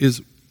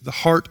is the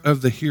heart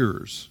of the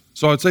hearers.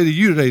 So I'd say to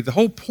you today, the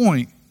whole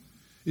point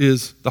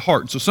is the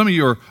heart. So some of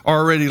you are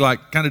already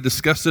like kind of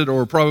disgusted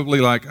or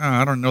probably like, oh,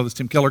 I don't know this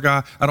Tim Keller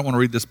guy. I don't want to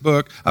read this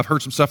book. I've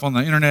heard some stuff on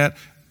the internet.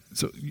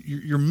 So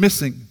you're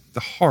missing the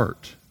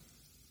heart.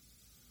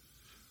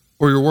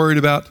 Or you're worried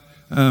about,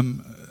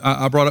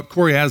 I brought up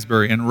Corey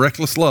Asbury and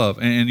Reckless Love,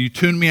 and you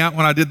tuned me out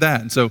when I did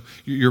that. And so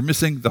you're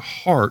missing the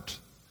heart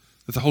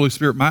that the Holy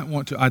Spirit might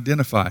want to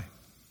identify.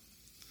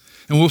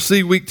 And we'll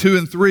see week 2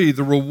 and 3,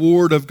 the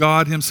reward of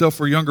God himself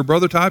for younger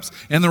brother types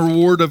and the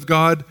reward of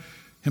God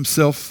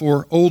himself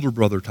for older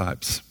brother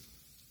types.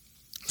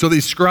 So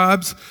these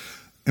scribes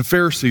and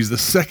Pharisees, the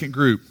second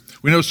group,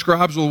 we know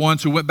scribes were the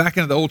ones who went back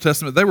into the Old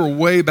Testament. They were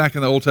way back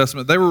in the Old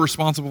Testament. They were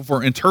responsible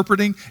for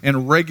interpreting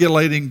and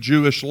regulating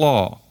Jewish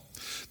law.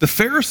 The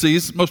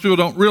Pharisees, most people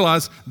don't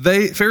realize,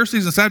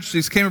 Pharisees and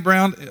Sadducees came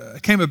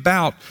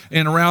about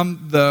in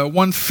around the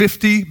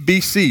 150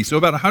 BC, so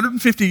about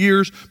 150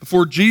 years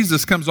before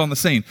Jesus comes on the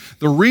scene.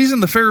 The reason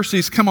the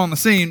Pharisees come on the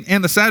scene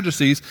and the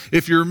Sadducees,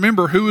 if you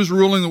remember who was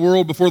ruling the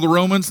world before the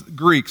Romans,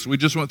 Greeks. We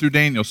just went through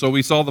Daniel. So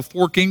we saw the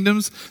 4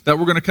 kingdoms that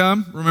were going to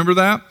come. Remember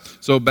that?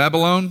 So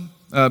Babylonia,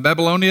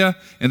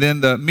 and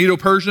then the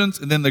Medo-Persians,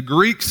 and then the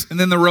Greeks, and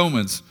then the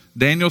Romans.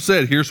 Daniel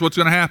said, here's what's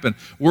going to happen.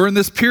 We're in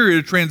this period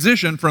of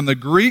transition from the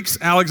Greeks,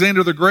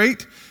 Alexander the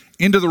Great,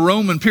 into the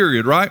Roman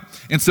period, right?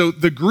 And so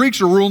the Greeks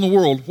are ruling the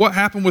world. What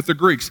happened with the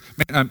Greeks?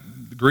 The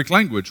Greek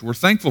language, we're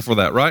thankful for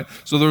that, right?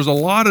 So there's a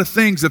lot of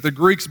things that the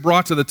Greeks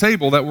brought to the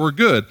table that were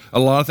good, a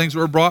lot of things that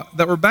were brought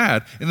that were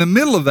bad. In the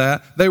middle of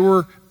that, they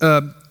were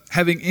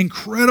having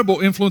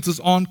incredible influences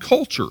on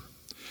culture.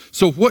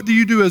 So what do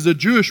you do as a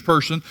Jewish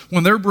person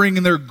when they're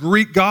bringing their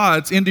Greek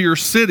gods into your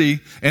city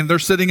and they're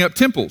setting up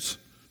temples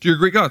to your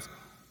Greek gods?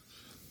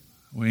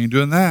 We ain't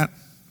doing that.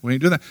 We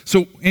ain't doing that.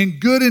 So in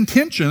good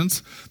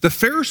intentions, the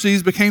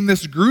Pharisees became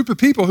this group of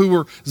people who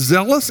were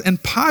zealous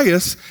and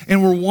pious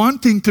and were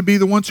wanting to be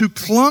the ones who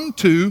clung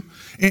to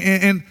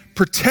and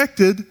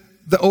protected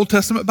the Old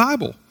Testament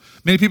Bible.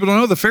 Many people don't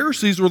know the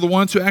Pharisees were the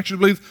ones who actually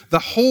believed the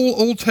whole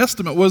Old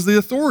Testament was the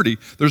authority.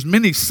 There's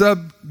many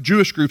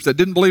sub-Jewish groups that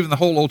didn't believe in the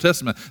whole Old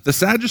Testament. The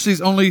Sadducees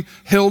only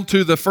held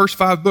to the first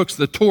 5 books,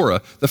 the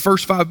Torah, the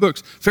first 5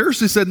 books.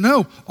 Pharisees said,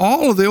 no,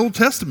 all of the Old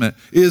Testament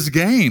is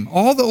game.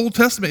 All the Old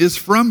Testament is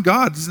from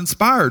God, it's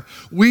inspired.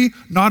 We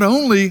not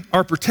only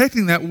are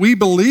protecting that, we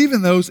believe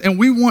in those and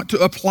we want to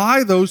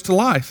apply those to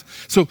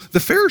life. So the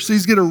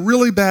Pharisees get a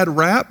really bad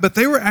rap, but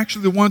they were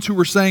actually the ones who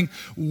were saying,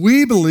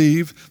 we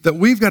believe that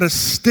we've got to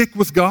stick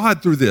with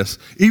God through this.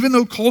 Even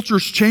though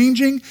culture's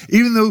changing,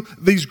 even though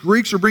these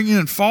Greeks are bringing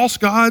in false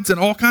gods and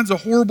all kinds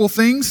of horrible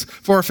things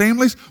for our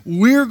families,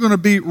 we're going to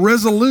be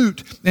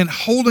resolute in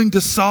holding to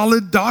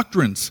solid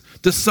doctrines,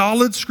 to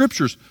solid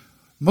scriptures.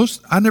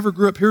 I never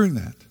grew up hearing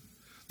that.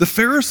 The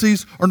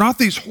Pharisees are not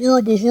these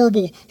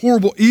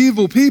horrible,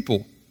 evil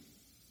people.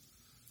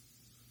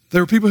 They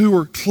were people who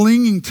were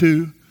clinging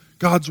to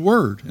God's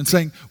word and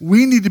saying,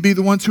 we need to be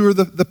the ones who are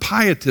the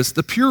pietists,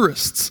 the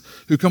purists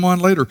who come on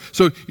later.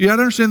 So you got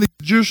to understand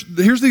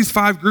here's these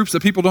 5 groups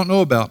that people don't know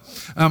about.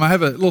 I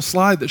have a little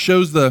slide that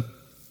shows the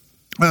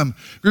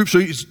groups. So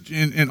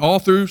in all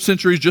through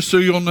centuries, just so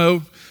you'll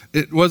know,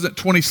 it wasn't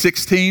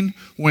 2016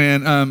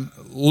 when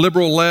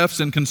liberal lefts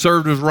and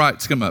conservative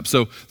rights come up.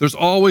 So there's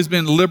always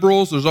been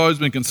liberals, there's always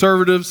been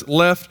conservatives,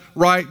 left,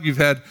 right. You've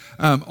had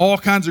all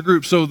kinds of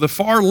groups. So the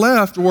far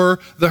left were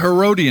the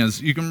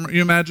Herodians. You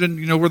imagine,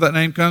 you know where that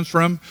name comes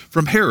from?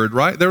 From Herod,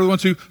 right? They were the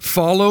ones who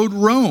followed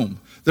Rome.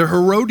 They're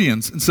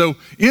Herodians. And so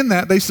in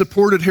that, they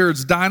supported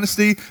Herod's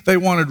dynasty. They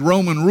wanted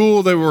Roman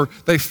rule.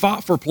 They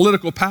fought for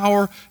political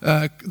power.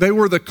 They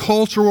were the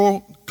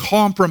cultural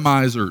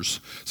compromisers,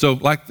 so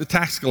like the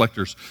tax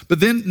collectors. But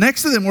then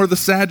next to them were the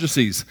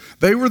Sadducees.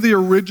 They were the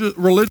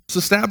religious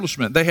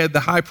establishment. They had the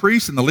high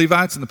priests and the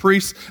Levites and the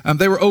priests.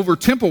 They were over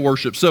temple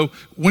worship. So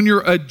when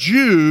you're a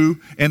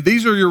Jew and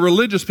these are your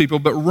religious people,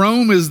 but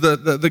Rome is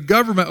the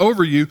government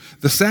over you,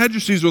 the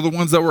Sadducees were the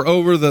ones that were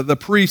over the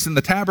priests and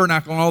the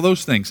tabernacle and all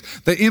those things.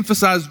 They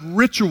emphasized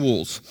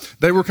rituals.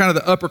 They were kind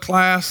of the upper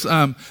class.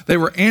 They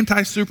were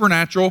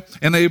anti-supernatural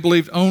and they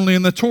believed only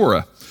in the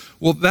Torah.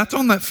 Well, that's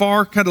on that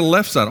far kind of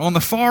left side. On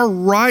the far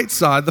right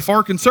side, the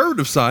far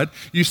conservative side,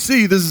 you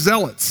see the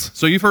zealots.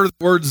 So you've heard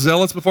the word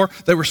zealots before.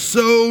 They were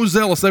so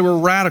zealous. They were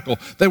radical.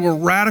 They were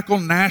radical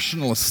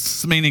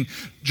nationalists, meaning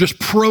just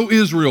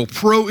pro-Israel,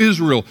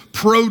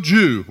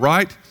 pro-Jew,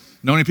 right?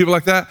 Know any people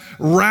like that?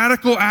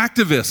 Radical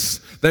activists.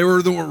 They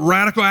were the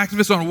radical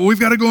activists on, well, we've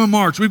got to go and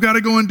march. We've got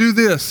to go and do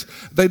this.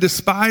 They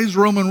despised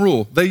Roman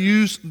rule. They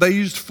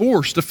used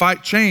force to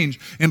fight change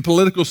in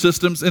political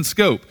systems and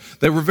scope.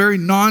 They were very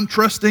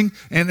non-trusting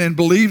and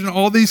believed in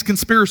all these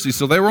conspiracies.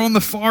 So they were on the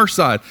far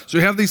side. So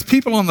you have these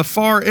people on the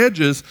far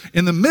edges.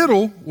 In the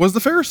middle was the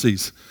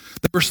Pharisees.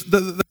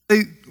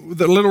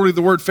 Literally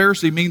the word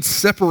Pharisee means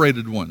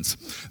separated ones.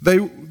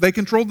 They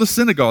controlled the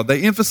synagogue.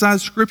 They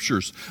emphasized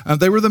scriptures.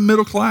 They were the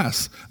middle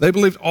class. They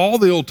believed all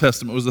the Old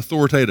Testament was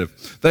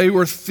authoritative. They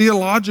were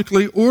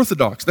theologically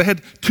orthodox. They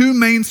had 2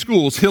 main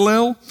schools,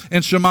 Hillel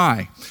and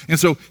Shammai. And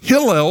so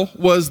Hillel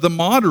was the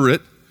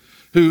moderate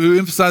who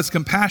emphasized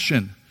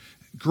compassion,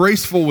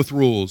 graceful with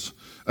rules,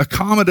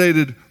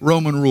 accommodated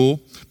Roman rule.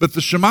 But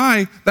the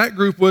Shammai, that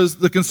group was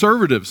the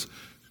conservatives.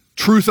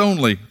 Truth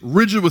only,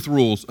 rigid with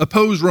rules,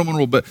 opposed Roman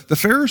rule. But the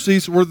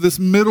Pharisees were this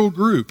middle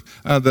group.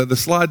 The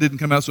slide didn't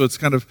come out, so it's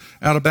kind of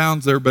out of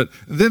bounds there. But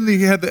then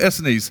you had the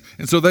Essenes.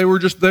 And so they were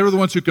the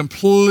ones who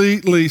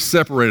completely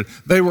separated.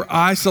 They were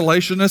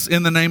isolationists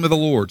in the name of the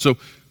Lord. So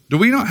do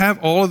we not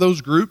have all of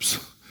those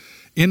groups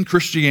in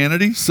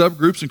Christianity,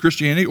 subgroups in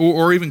Christianity,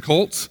 or even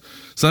cults?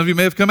 Some of you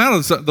may have come out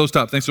of those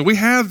type of things. So we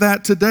have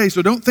that today.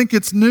 So don't think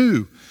it's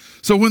new.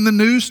 So when the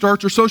news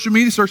starts or social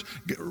media starts,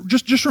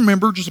 just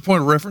remember, just a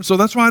point of reference. So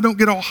that's why I don't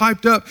get all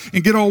hyped up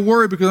and get all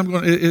worried because I'm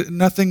going,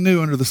 nothing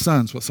new under the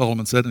sun is what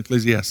Solomon said in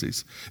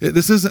Ecclesiastes.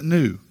 This isn't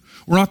new.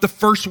 We're not the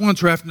first ones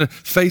who are having to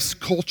face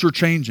culture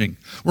changing.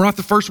 We're not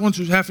the first ones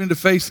who are having to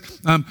face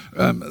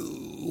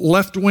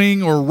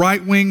left-wing or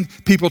right-wing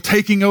people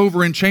taking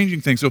over and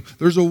changing things. So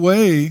there's a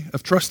way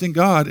of trusting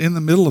God in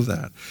the middle of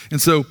that.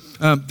 And so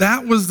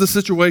that was the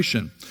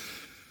situation.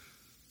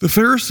 The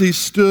Pharisees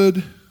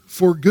stood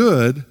for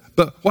good,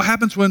 but what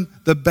happens when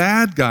the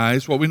bad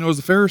guys, what we know as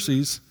the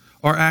Pharisees,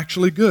 are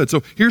actually good?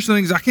 So here's the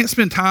things. I can't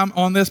spend time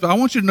on this, but I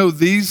want you to know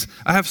these.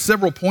 I have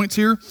several points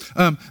here.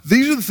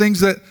 These are the things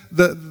that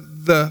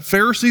the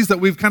Pharisees that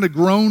we've kind of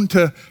grown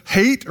to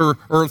hate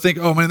or think,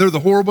 oh man, they're the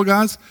horrible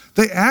guys.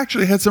 They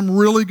actually had some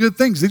really good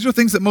things. These are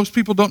things that most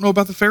people don't know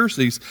about the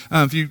Pharisees.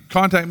 If you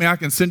contact me, I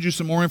can send you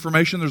some more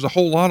information. There's a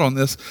whole lot on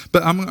this,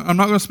 but I'm not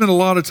going to spend a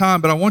lot of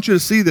time, but I want you to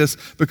see this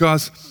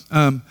because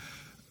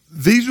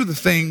these are the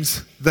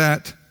things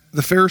that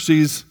the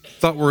Pharisees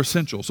thought were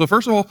essential. So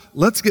first of all,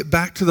 let's get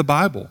back to the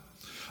Bible.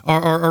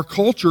 Our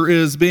culture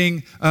is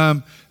being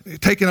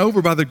taken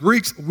over by the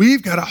Greeks.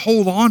 We've got to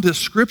hold on to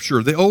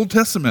Scripture, the Old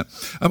Testament.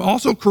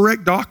 Also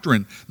correct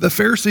doctrine. The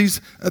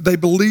Pharisees, they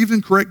believed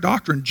in correct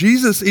doctrine.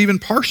 Jesus even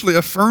partially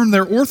affirmed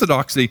their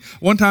orthodoxy.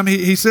 One time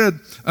he said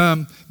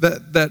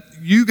that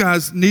you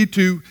guys need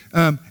to,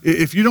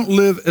 if you don't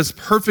live as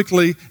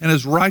perfectly and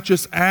as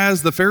righteous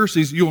as the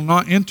Pharisees, you will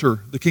not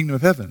enter the kingdom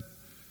of heaven.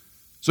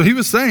 So he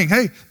was saying,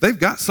 hey, they've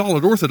got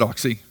solid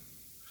orthodoxy.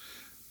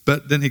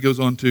 But then he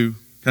goes on to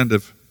kind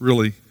of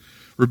really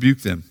rebuke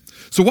them.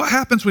 So what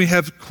happens when you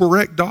have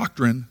correct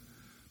doctrine,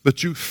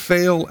 but you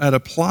fail at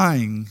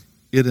applying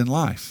it in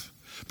life?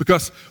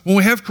 Because when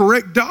we have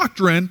correct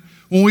doctrine,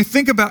 when we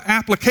think about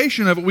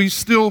application of it, we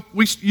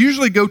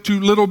usually go to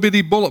little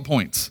bitty bullet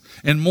points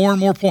and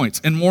more points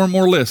and more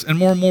lists and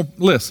more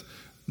lists.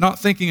 Not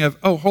thinking of,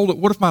 oh, hold it,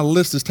 what if my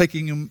list is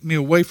taking me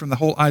away from the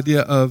whole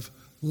idea of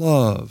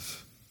love?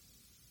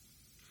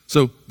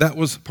 So that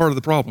was part of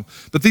the problem.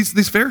 But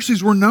these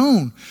Pharisees were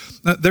known.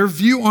 Their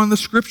view on the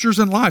Scriptures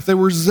and life, they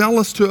were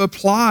zealous to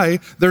apply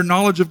their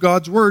knowledge of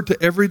God's Word to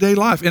everyday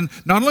life. And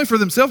not only for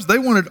themselves, they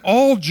wanted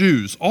all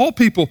Jews, all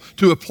people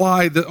to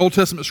apply the Old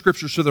Testament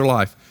Scriptures to their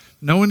life.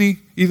 Know any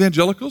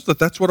evangelicals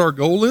that's what our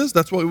goal is?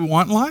 That's what we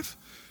want in life?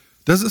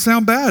 Doesn't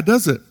sound bad,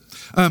 does it?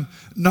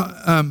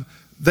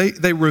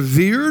 They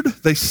revered,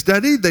 they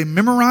studied, they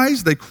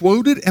memorized, they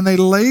quoted, and they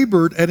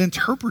labored at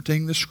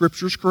interpreting the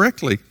Scriptures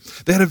correctly.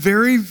 They had a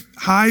very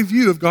high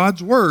view of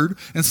God's Word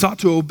and sought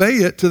to obey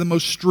it to the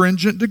most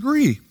stringent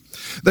degree.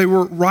 They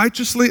were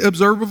righteously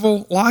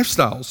observable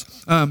lifestyles.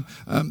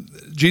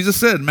 Jesus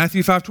said in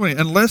Matthew 5:20,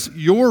 unless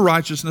your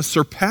righteousness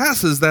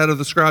surpasses that of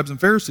the scribes and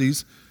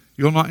Pharisees,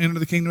 you'll not enter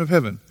the kingdom of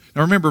heaven.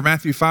 Now remember,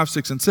 Matthew 5,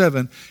 6, and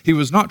 7, he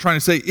was not trying to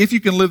say, if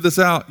you can live this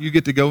out, you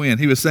get to go in.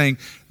 He was saying,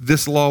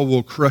 this law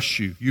will crush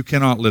you. You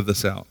cannot live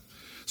this out.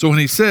 So when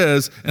he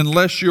says,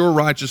 unless your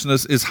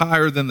righteousness is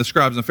higher than the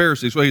scribes and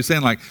Pharisees, well, he's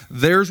saying like,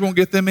 theirs won't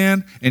get them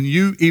in, and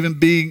you even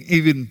being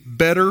even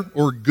better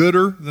or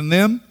gooder than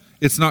them,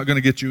 it's not going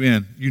to get you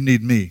in. You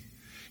need me.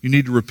 You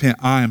need to repent.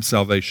 I am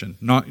salvation,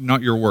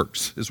 not your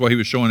works, is what he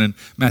was showing in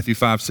Matthew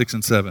 5, 6,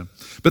 and 7.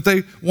 But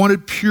they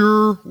wanted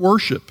pure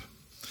worship.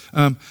 They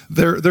weren't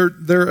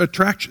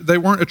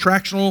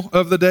attractional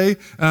of the day.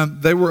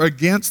 They were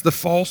against the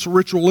false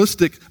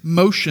ritualistic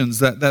motions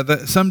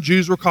that some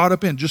Jews were caught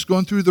up in, just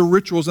going through the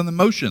rituals and the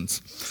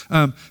motions.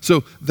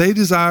 So they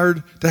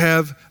desired to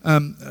have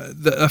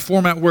a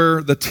format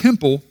where the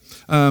temple,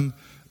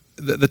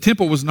 the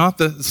temple was not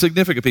the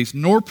significant piece,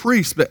 nor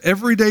priests, but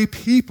everyday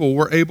people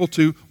were able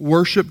to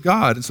worship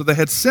God. And so they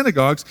had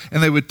synagogues,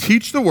 and they would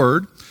teach the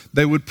word,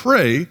 they would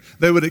pray,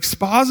 they would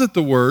exposit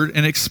the word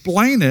and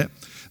explain it.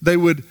 They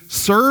would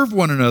serve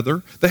one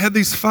another. They had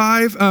these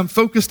 5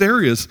 focused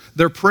areas: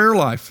 their prayer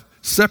life,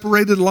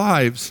 separated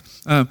lives,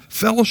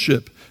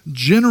 fellowship,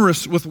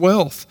 generous with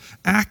wealth,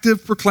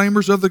 active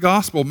proclaimers of the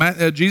gospel.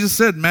 Jesus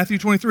said in Matthew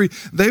 23,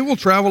 they will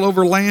travel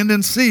over land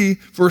and sea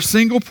for a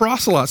single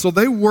proselyte. So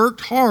they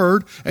worked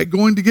hard at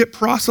going to get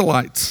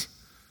proselytes.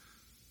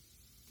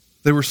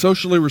 They were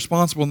socially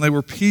responsible and they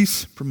were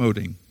peace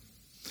promoting.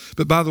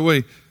 But by the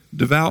way,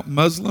 devout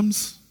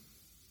Muslims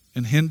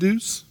and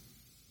Hindus,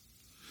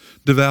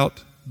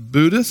 devout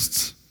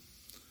Buddhists,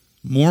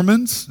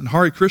 Mormons, and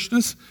Hare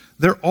Krishnas,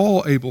 they're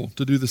all able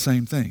to do the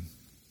same thing.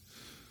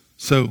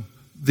 So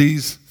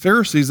these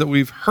Pharisees that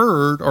we've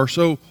heard are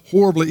so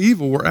horribly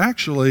evil were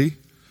actually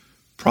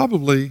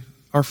probably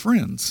our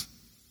friends.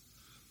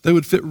 They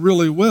would fit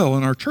really well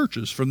in our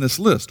churches from this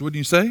list, wouldn't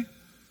you say?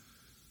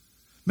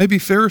 Maybe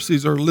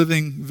Pharisees are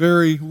living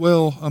very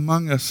well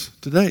among us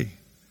today,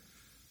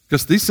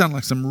 because these sound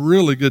like some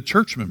really good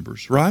church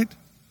members, right?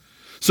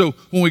 So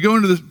when we go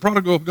into the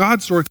prodigal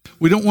God story,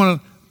 we don't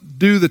want to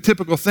do the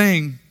typical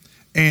thing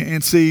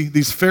and see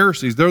these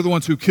Pharisees. They're the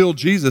ones who killed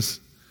Jesus.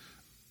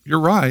 You're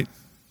right.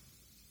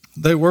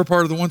 They were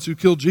part of the ones who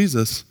killed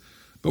Jesus.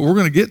 But we're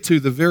going to get to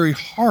the very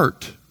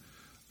heart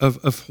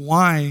of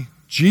why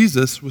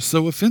Jesus was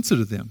so offensive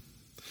to them.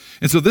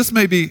 And so this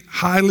may be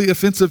highly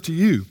offensive to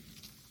you.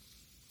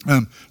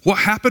 What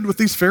happened with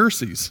these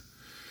Pharisees?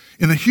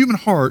 In the human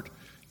heart,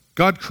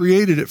 God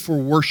created it for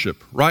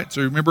worship, right?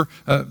 So remember,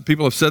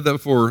 people have said that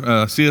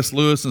before. C.S.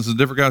 Lewis and some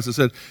different guys have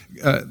said,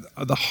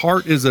 the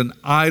heart is an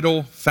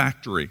idol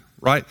factory,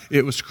 right?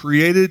 It was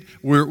created,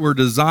 we're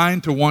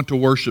designed to want to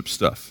worship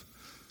stuff.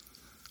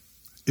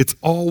 It's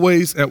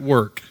always at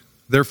work.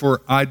 Therefore,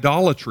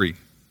 idolatry,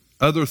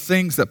 other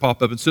things that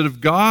pop up. Instead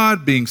of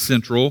God being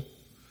central,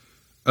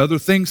 other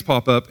things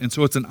pop up, and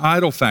so it's an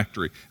idol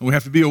factory. And we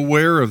have to be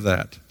aware of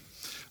that.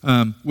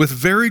 With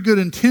very good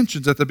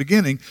intentions at the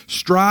beginning,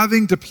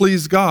 striving to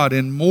please God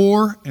in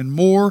more and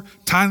more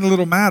tiny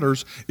little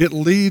matters, it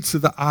leads to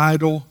the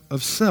idol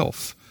of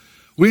self.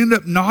 We end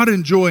up not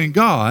enjoying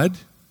God,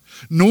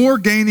 nor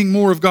gaining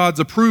more of God's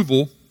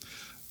approval,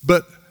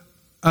 but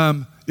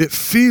it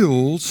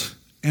feels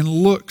and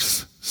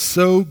looks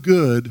so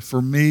good for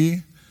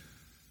me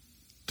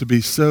to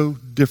be so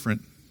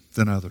different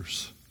than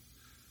others.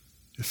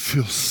 It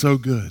feels so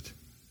good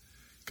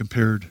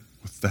compared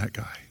with that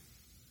guy,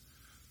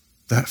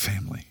 that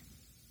family.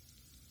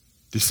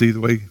 Do you see the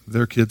way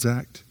their kids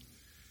act?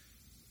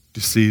 Do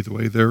you see the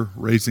way they're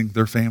raising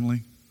their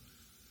family?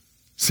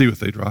 See what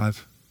they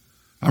drive?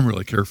 I'm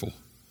really careful.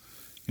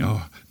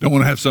 Don't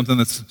want to have something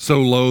that's so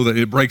low that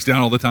it breaks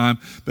down all the time,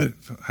 but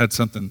if I had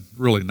something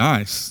really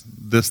nice,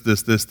 this,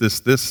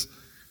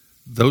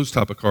 those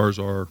type of cars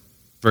are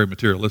very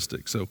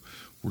materialistic. So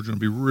we're going to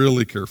be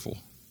really careful.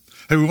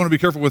 Hey, we want to be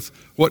careful with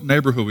what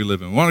neighborhood we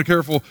live in. We want to be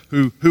careful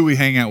who we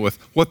hang out with,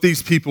 what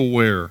these people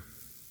wear.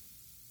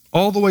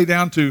 All the way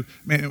down to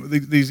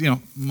these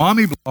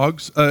mommy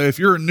blogs. If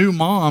you're a new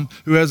mom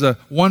who has a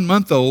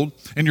 1-month-old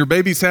and your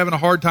baby's having a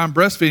hard time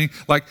breastfeeding,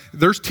 like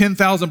there's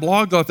 10,000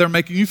 blogs out there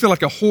making you feel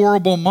like a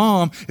horrible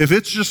mom. If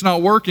it's just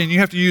not working, you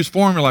have to use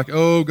formula like,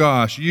 oh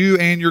gosh, you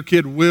and your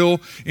kid will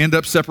end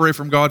up separated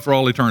from God for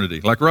all eternity.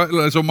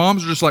 Right? So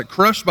moms are just like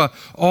crushed by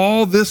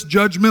all this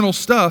judgmental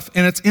stuff,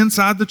 and it's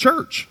inside the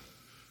church.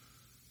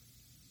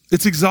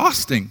 It's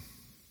exhausting.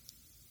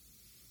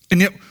 And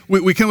yet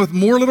we come with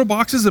more little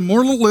boxes and more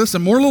little lists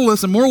and more little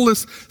lists and more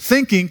lists,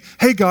 thinking,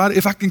 hey God,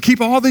 if I can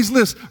keep all these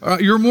lists,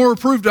 you're more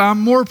approved,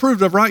 I'm more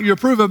approved of, right? You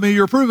approve of me,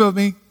 you approve of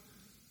me.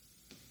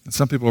 And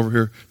some people over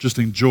here just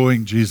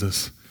enjoying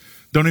Jesus.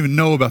 Don't even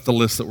know about the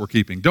lists that we're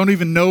keeping. Don't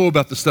even know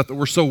about the stuff that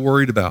we're so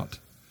worried about.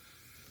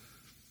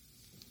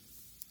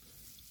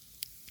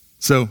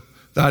 So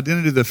the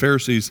identity of the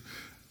Pharisees,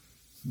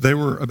 they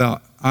were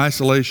about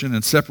isolation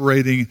and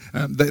separating.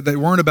 They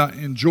weren't about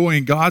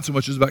enjoying God so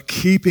much as about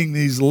keeping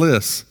these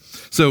lists.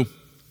 So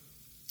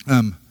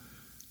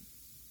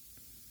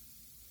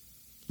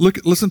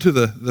listen to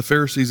the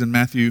Pharisees in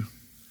Matthew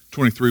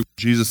 23.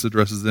 Jesus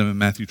addresses them in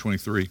Matthew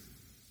 23.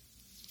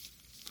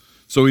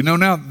 So we know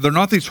now they're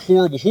not these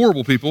horrible,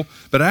 horrible people,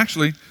 but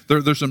actually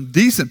they're some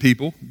decent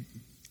people.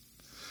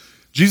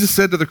 Jesus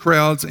said to the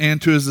crowds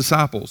and to his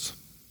disciples,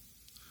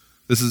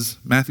 this is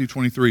Matthew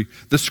 23.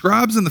 The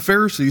scribes and the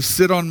Pharisees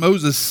sit on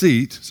Moses'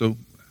 seat, so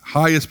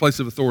highest place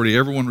of authority.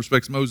 Everyone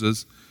respects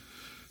Moses.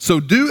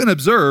 So do and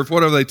observe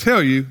whatever they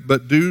tell you,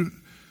 but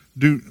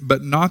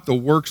not the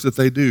works that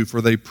they do, for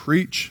they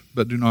preach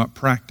but do not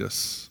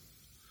practice.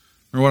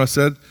 Remember what I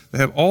said? They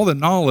have all the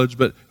knowledge,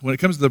 but when it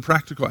comes to the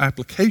practical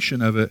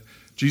application of it,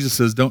 Jesus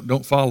says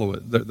don't follow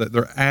it.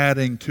 They're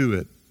adding to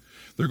it.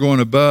 They're going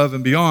above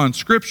and beyond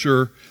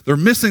Scripture. They're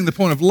missing the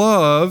point of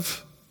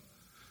love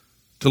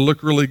to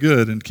look really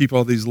good and keep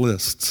all these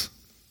lists.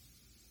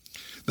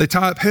 They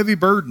tie up heavy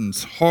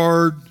burdens,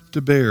 hard to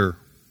bear,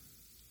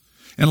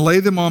 and lay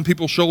them on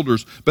people's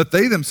shoulders, but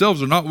they themselves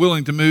are not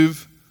willing to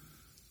move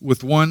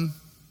with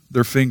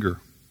their finger.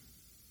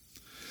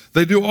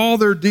 They do all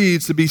their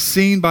deeds to be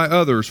seen by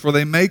others, for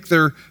they make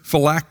their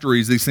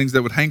phylacteries, these things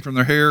that would hang from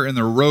their hair, and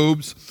their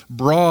robes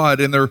broad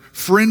and their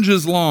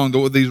fringes long,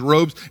 these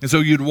robes. And so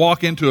you'd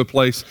walk into a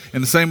place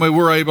in the same way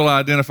we're able to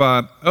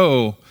identify,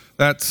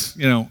 that's,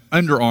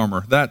 Under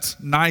Armour,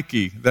 that's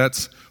Nike,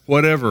 that's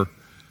whatever.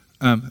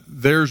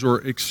 Theirs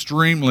were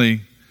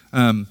extremely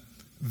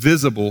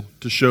visible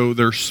to show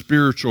their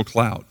spiritual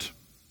clout.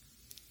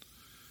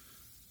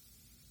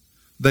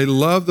 They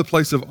love the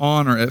place of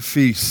honor at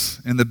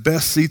feasts and the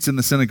best seats in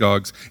the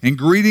synagogues and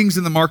greetings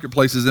in the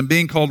marketplaces and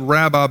being called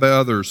rabbi by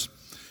others.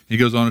 He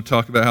goes on to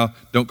talk about how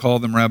don't call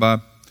them rabbi.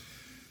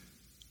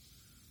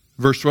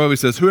 Verse 12, he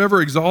says, whoever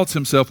exalts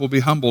himself will be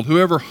humbled.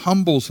 Whoever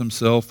humbles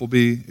himself will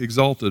be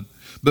exalted.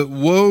 But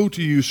woe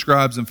to you,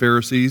 scribes and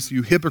Pharisees,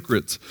 you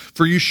hypocrites,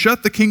 for you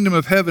shut the kingdom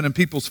of heaven in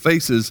people's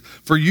faces,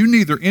 for you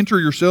neither enter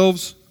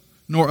yourselves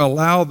nor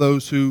allow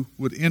those who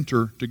would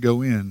enter to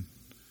go in.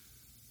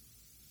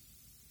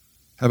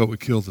 How about we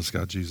kill this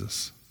guy,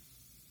 Jesus?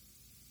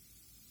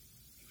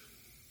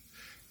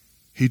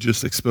 He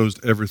just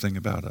exposed everything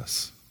about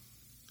us.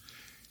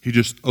 He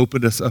just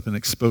opened us up and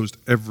exposed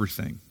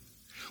everything.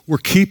 We're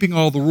keeping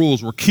all the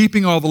rules. We're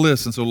keeping all the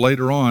lists. And so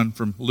later on,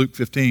 from Luke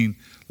 15,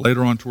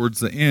 later on towards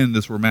the end,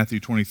 this is where Matthew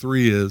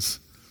 23 is.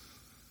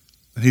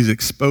 And he's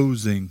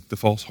exposing the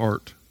false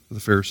heart of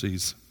the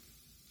Pharisees.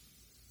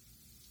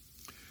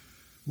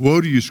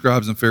 Woe to you,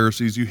 scribes and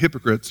Pharisees, you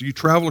hypocrites. You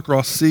travel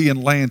across sea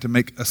and land to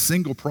make a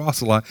single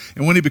proselyte.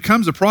 And when he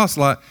becomes a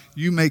proselyte,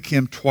 you make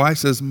him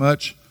twice as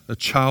much a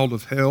child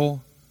of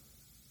hell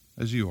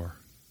as you are.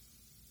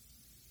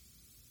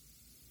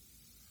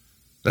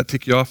 That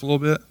tick you off a little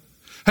bit?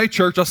 Hey,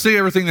 church, I see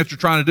everything that you're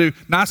trying to do.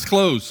 Nice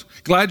clothes.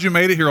 Glad you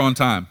made it here on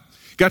time.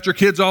 Got your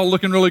kids all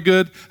looking really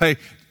good. Hey,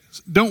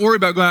 don't worry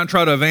about going out and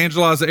try to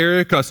evangelize the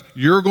area, because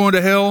you're going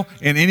to hell,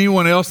 and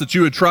anyone else that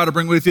you would try to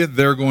bring with you,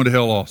 they're going to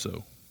hell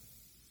also.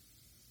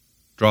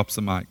 Drops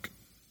the mic.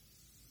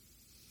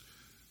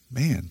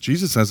 Man,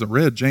 Jesus hasn't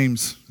read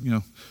James,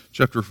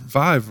 chapter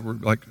 5. We're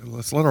like,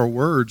 let's let our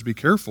words be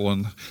careful.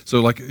 And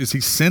so, is he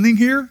sinning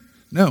here?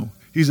 No,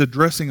 he's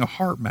addressing a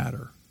heart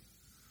matter.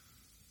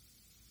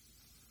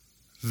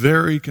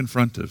 Very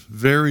confrontive,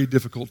 very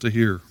difficult to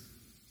hear.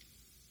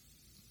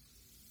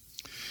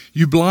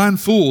 You blind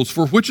fools,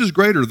 for which is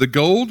greater, the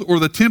gold or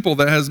the temple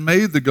that has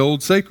made the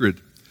gold sacred?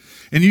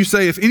 And you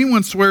say, if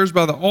anyone swears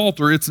by the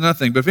altar, it's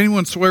nothing. But if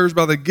anyone swears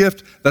by the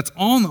gift that's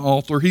on the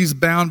altar, he's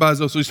bound by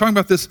his oath. So he's talking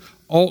about this,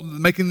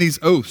 making these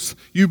oaths.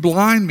 You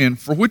blind men,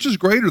 for which is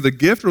greater, the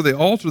gift or the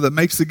altar that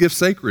makes the gift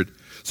sacred?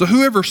 So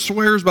whoever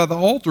swears by the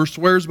altar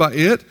swears by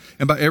it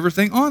and by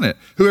everything on it.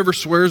 Whoever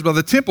swears by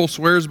the temple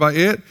swears by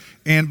it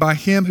and by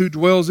him who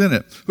dwells in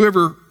it.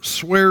 Whoever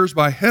swears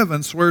by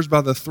heaven swears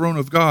by the throne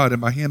of God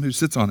and by him who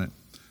sits on it.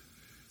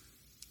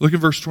 Look at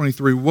verse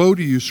 23. Woe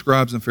to you,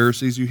 scribes and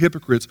Pharisees, you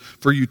hypocrites,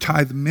 for you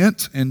tithe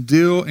mint and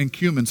dill and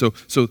cumin. So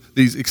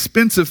these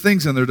expensive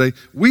things in their day,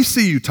 we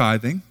see you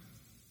tithing.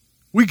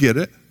 We get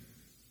it.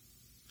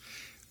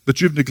 But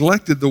you've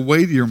neglected the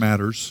weightier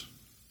matters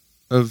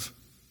of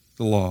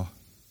the law,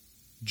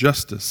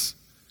 justice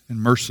and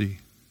mercy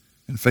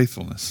and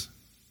faithfulness.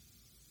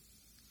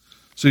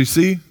 So you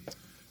see,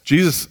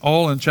 Jesus,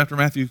 all in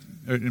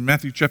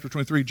Matthew chapter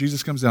 23,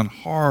 Jesus comes down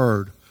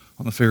hard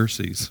on the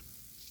Pharisees.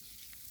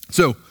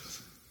 So,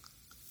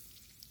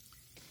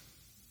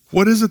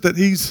 what is it that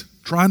he's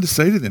trying to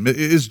say to them?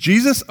 Is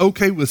Jesus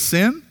okay with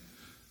sin?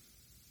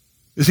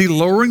 Is he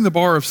lowering the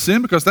bar of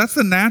sin? Because that's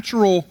the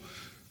natural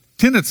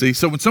tendency.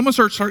 So when someone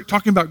starts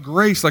talking about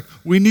grace, like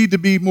we need to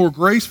be more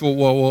graceful,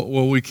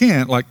 well, we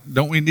can't. Like,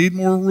 don't we need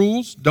more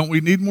rules? Don't we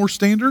need more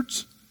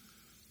standards?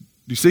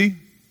 Do you see?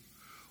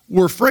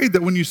 We're afraid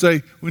that when you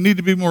say we need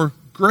to be more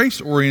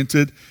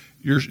grace-oriented,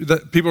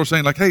 that people are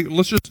saying like, hey,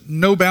 let's just,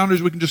 no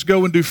boundaries, we can just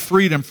go and do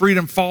freedom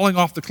falling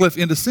off the cliff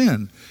into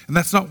sin. And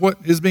that's not what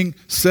is being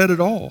said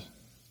at all.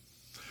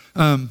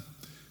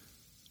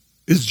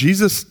 Is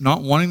Jesus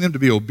not wanting them to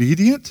be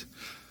obedient?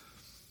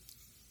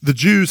 The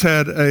Jews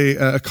had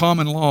a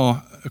common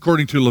law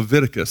according to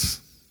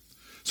Leviticus.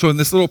 So in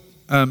this little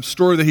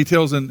story that he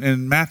tells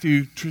in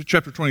Matthew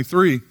chapter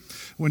 23,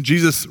 when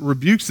Jesus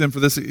rebukes them for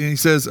this, he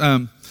says,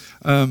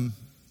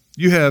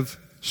 you have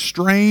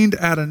strained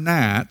at a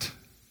gnat,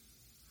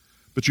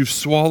 but you've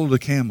swallowed a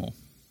camel.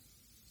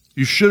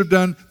 You should have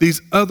done these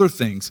other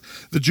things.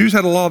 The Jews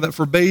had a law that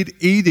forbade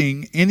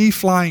eating any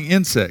flying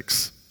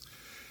insects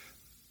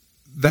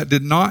that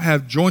did not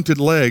have jointed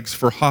legs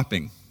for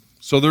hopping.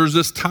 So there's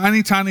this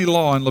tiny, tiny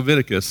law in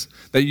Leviticus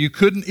that you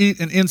couldn't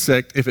eat an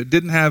insect if it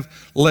didn't have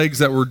legs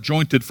that were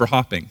jointed for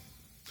hopping.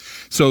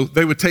 So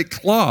they would take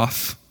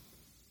cloth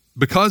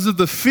because of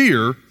the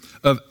fear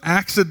of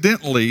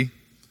accidentally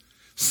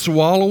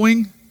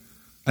swallowing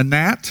a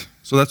gnat.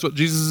 So that's what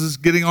Jesus is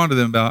getting onto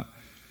them about.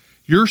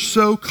 You're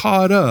so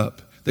caught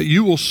up that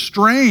you will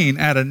strain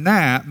at a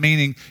gnat,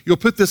 meaning you'll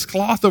put this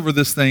cloth over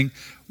this thing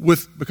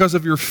because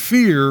of your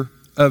fear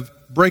of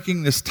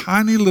breaking this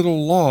tiny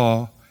little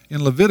law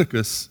in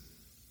Leviticus,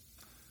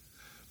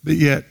 but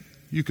yet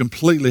you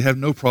completely have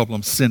no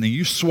problem sinning.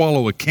 You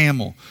swallow a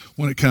camel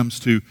when it comes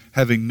to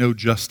having no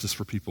justice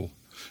for people,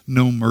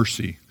 no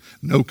mercy,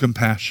 no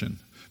compassion,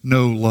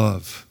 no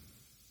love.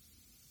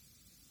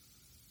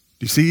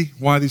 Do you see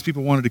why these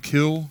people wanted to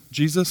kill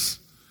Jesus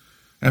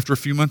after a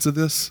few months of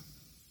this?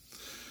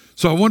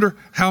 So I wonder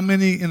how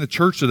many in the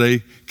church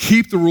today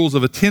keep the rules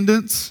of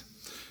attendance,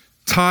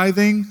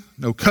 tithing,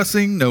 no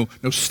cussing, no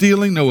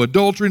stealing, no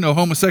adultery, no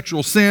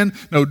homosexual sin,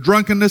 no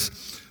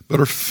drunkenness, but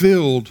are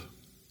filled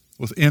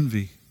with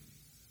envy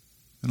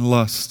and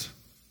lust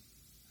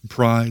and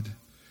pride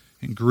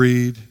and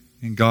greed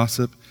and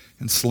gossip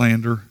and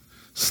slander,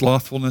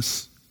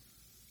 slothfulness,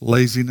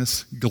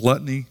 laziness,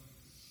 gluttony,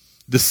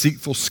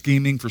 deceitful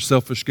scheming for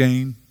selfish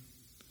gain.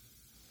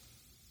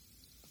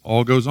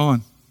 All goes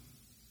on.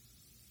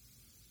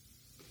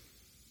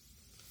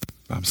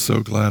 I'm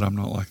so glad I'm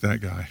not like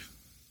that guy.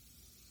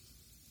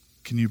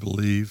 Can you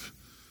believe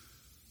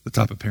the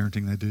type of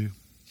parenting they do?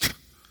 Can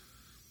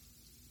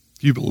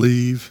you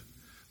believe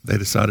they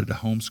decided to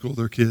homeschool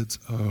their kids?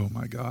 Oh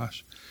my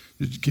gosh.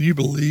 Can you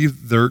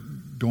believe they're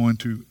going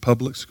to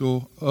public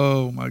school?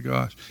 Oh my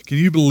gosh. Can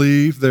you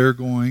believe they're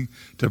going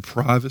to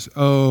private?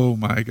 Oh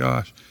my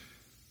gosh.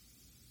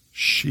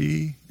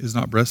 She is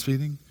not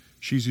breastfeeding.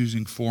 She's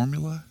using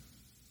formula.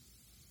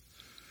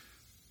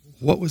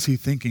 What was he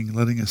thinking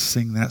letting us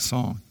sing that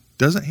song?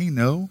 Doesn't he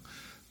know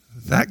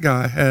that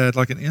guy had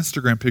like an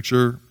Instagram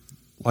picture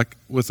like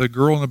with a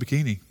girl in a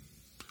bikini?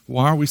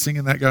 Why are we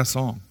singing that guy's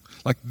song?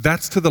 Like,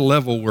 that's to the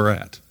level we're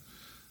at.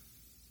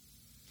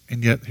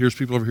 And yet, here's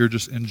people over here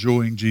just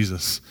enjoying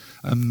Jesus,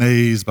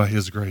 amazed by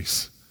his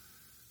grace,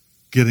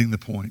 getting the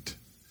point.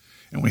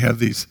 And we have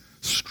these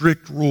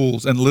strict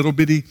rules and little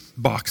bitty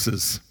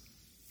boxes.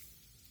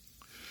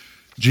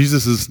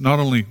 Jesus is not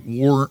only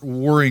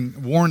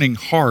warning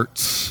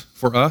hearts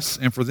for us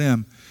and for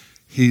them,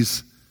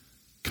 he's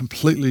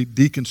completely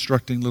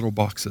deconstructing little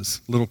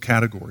boxes, little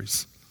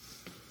categories.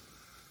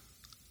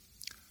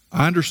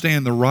 I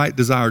understand the right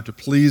desire to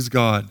please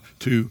God,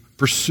 to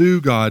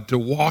pursue God, to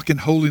walk in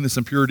holiness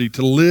and purity,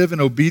 to live in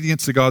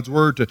obedience to God's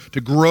word,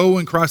 to grow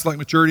in Christ-like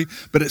maturity.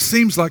 But it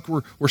seems like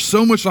we're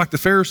so much like the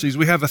Pharisees.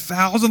 We have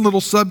 1,000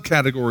 little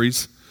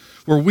subcategories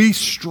where we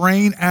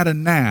strain at a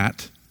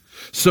gnat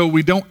so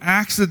we don't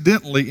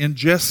accidentally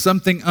ingest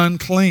something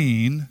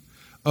unclean.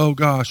 Oh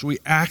gosh, we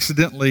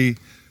accidentally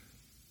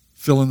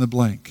fill in the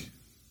blank.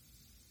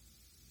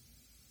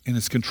 And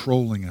it's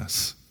controlling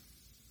us.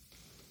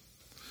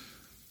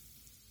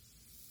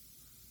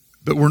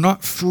 But we're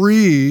not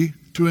free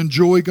to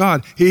enjoy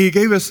God. He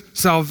gave us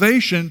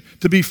salvation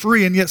to be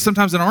free, and yet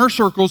sometimes in our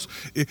circles,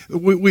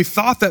 we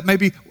thought that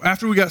maybe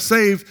after we got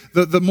saved,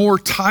 the more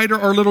tighter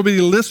our little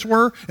bitty lists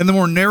were, and the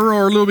more narrow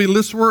our little bitty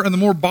lists were, and the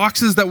more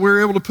boxes that we're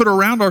able to put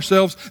around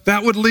ourselves,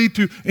 that would lead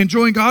to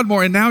enjoying God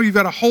more. And now you've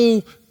got a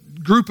whole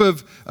group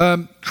of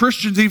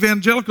Christians,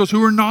 evangelicals,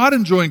 who are not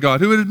enjoying God,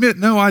 who would admit,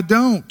 no, I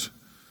don't.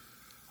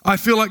 I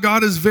feel like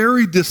God is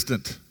very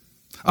distant.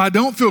 I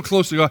don't feel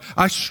close to God.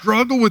 I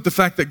struggle with the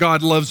fact that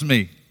God loves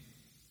me. It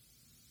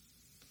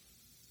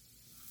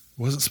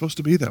wasn't supposed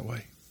to be that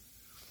way.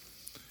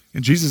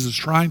 And Jesus is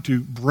trying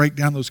to break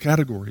down those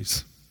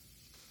categories.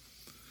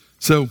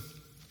 So,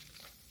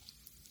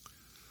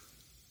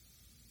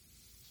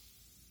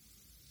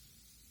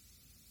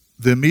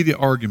 the immediate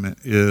argument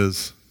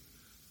is,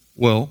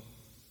 well,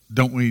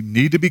 don't we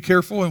need to be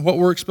careful in what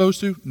we're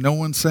exposed to? No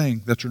one's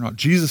saying that you're not.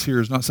 Jesus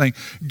here is not saying,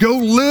 go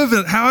live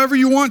it however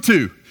you want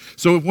to.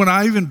 So when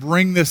I even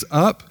bring this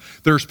up,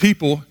 there's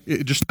people,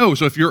 just know,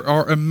 so if you're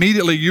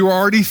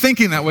already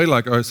thinking that way,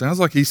 like, oh, it sounds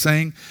like he's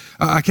saying,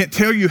 I can't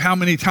tell you how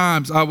many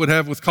times I would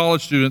have with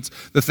college students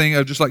the thing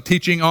of just like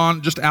teaching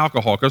on just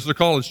alcohol, because they're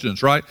college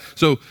students, right?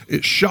 So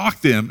it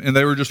shocked them, and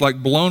they were just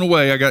like blown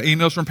away. I got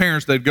emails from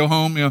parents, they'd go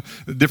home,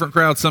 different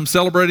crowds, some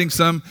celebrating,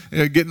 some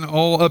getting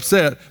all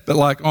upset, but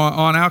like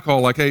on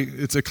alcohol, like, hey,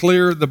 it's a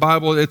clear, the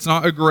Bible, it's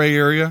not a gray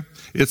area,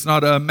 it's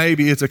not a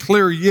maybe, it's a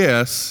clear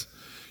yes.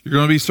 You're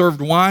going to be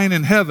served wine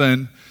in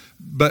heaven,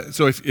 but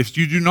so if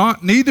you do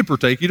not need to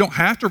partake, you don't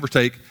have to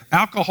partake.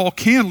 Alcohol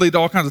can lead to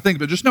all kinds of things,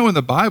 but just know in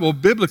the Bible,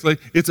 biblically,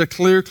 it's a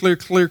clear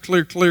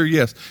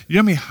yes. You know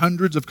how many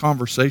hundreds of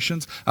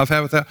conversations I've had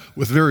with that,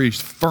 with very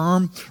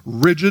firm,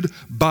 rigid,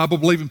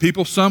 Bible-believing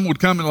people? Some would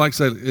come and like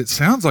say, it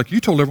sounds like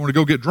you told everyone to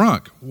go get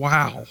drunk.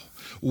 Wow.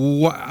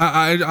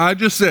 I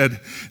just said,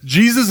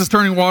 Jesus is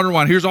turning water to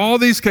wine. Here's all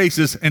these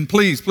cases, and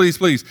please,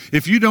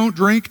 if you don't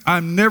drink,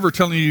 I'm never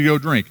telling you to go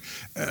drink.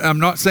 I'm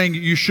not saying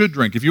you should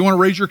drink. If you want to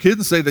raise your kids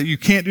and say that you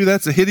can't do that,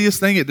 it's a hideous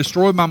thing. It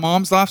destroyed my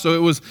mom's life, so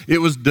it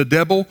was the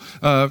devil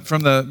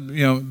from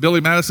the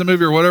Billy Madison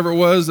movie or whatever it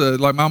was.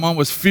 Like my mom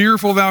was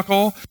fearful of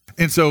alcohol.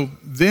 And so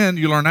then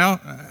you learn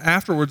out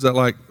afterwards that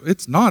like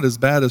it's not as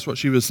bad as what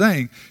she was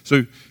saying.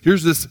 So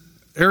here's this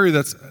area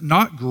that's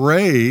not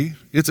gray.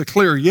 It's a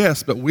clear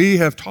yes, but we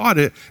have taught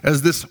it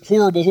as this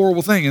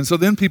horrible thing. And so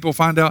then people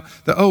find out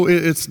that, oh,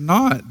 it's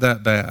not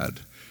that bad.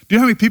 Do you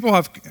know how many people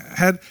I've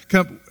had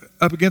come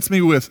up against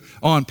me with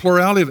on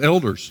plurality of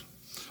elders,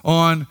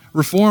 on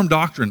Reformed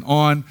doctrine,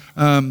 on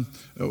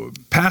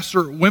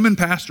women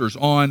pastors,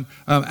 on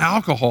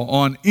alcohol,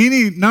 on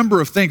any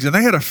number of things, and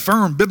they had a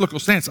firm biblical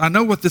stance. I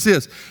know what this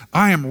is.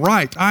 I am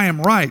right.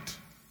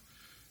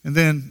 And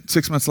then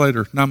 6 months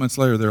later, 9 months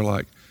later, they're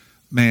like,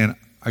 man,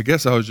 I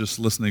guess I was just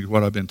listening to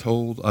what I've been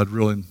told. I'd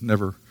really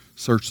never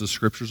searched the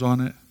scriptures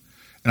on it.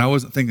 And I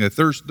wasn't thinking that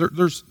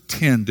there's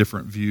 10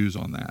 different views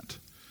on that.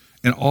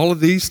 And all of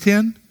these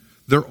 10,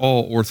 they're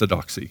all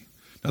orthodoxy.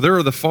 Now, there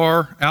are the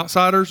far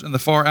outsiders and the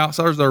far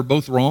outsiders that are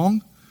both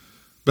wrong,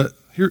 but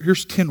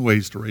here's 10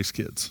 ways to raise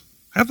kids.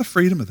 Have the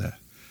freedom of that.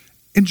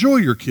 Enjoy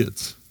your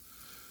kids.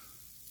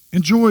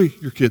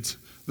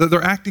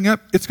 They're acting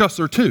up, it's because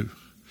they're two.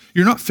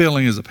 You're not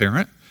failing as a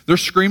parent. They're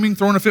screaming,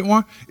 throwing a fit.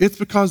 Why? It's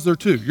because they're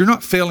two. You're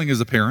not failing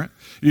as a parent.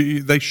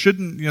 They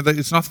shouldn't,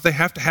 it's not that they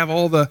have to have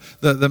all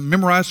the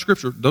memorized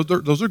scripture.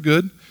 Those are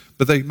good,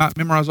 but they might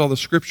memorize all the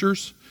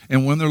scriptures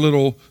and win their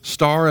little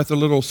star at their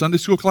little Sunday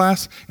school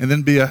class and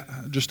then be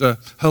just a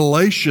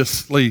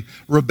hellaciously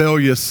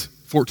rebellious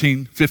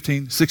 14,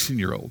 15,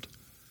 16-year-old.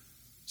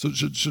 So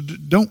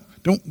don't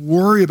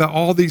worry about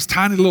all these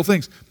tiny little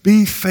things.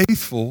 Be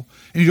faithful,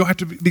 and you don't have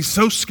to be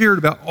so scared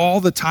about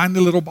all the tiny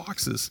little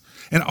boxes.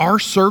 And our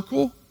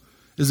circle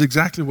is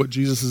exactly what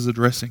Jesus is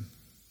addressing.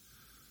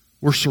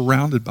 We're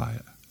surrounded by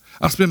it.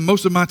 I spend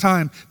most of my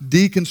time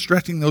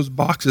deconstructing those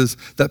boxes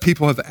that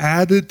people have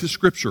added to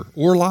Scripture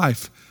or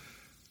life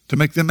to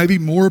make them maybe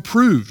more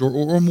approved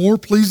or more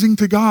pleasing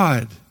to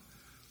God.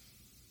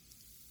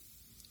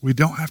 We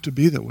don't have to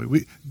be that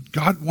way.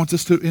 God wants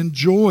us to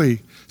enjoy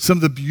some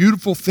of the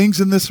beautiful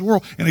things in this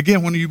world. And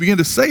again, when you begin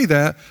to say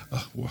that,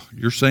 well,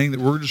 you're saying that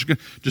we're just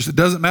it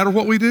doesn't matter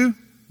what we do?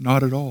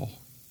 Not at all.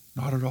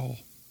 Not at all.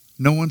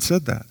 No one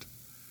said that.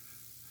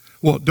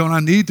 Well, don't I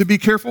need to be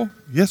careful?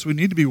 Yes, we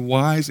need to be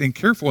wise and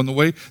careful in the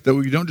way that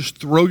we don't just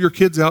throw your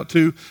kids out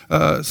to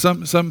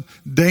some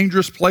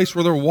dangerous place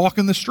where they're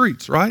walking the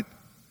streets, right?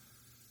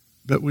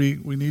 But we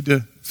need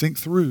to think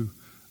through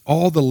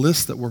all the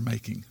lists that we're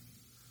making.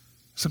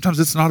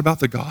 Sometimes it's not about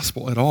the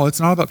gospel at all. It's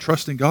not about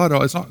trusting God at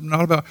all. It's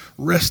not about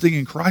resting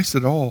in Christ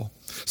at all.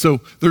 So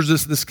there's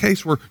this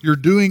case where you're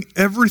doing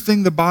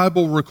everything the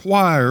Bible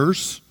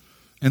requires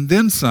and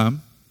then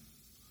some,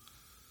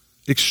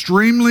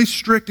 extremely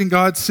strict and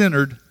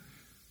God-centered,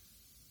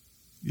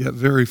 yet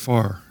very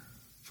far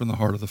from the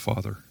heart of the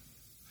Father.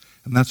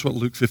 And that's what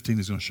Luke 15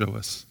 is going to show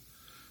us.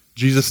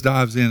 Jesus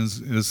dives in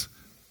and is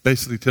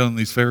basically telling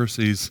these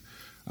Pharisees,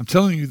 I'm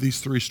telling you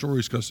these three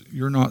stories because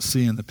you're not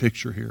seeing the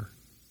picture here.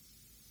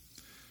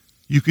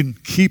 You can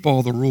keep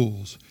all the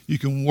rules. You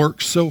can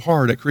work so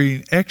hard at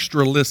creating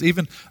extra lists,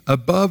 even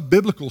above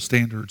biblical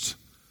standards,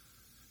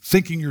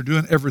 thinking you're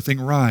doing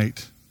everything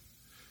right,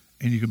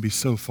 and you can be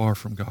so far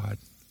from God.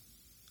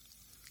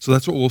 So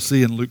that's what we'll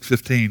see in Luke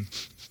 15.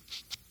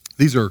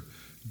 These are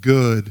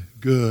good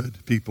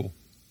people.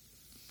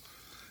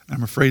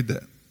 I'm afraid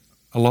that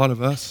a lot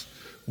of us,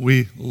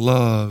 we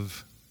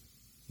love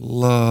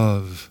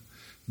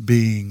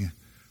being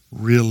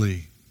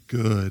really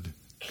good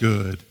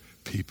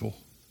people.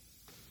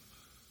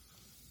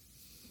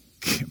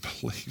 Can't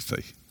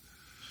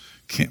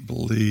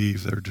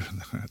believe they're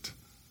doing that.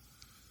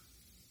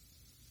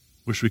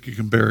 Wish we could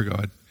compare,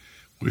 God.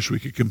 Wish we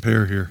could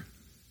compare here.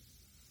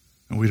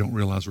 And we don't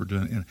realize we're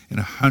doing it in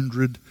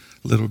 100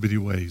 little bitty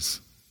ways.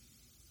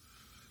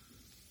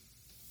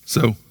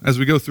 So as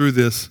we go through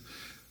this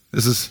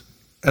is,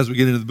 as we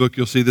get into the book,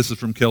 you'll see this is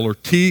from Keller.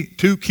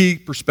 Two key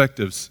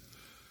perspectives.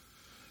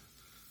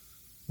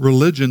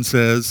 Religion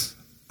says,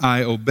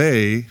 I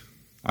obey,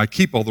 I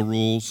keep all the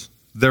rules,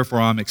 therefore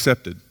I'm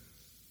accepted.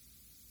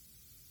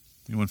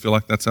 Anyone feel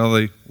like that's how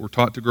they were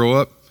taught to grow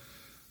up?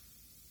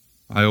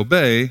 I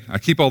obey, I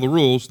keep all the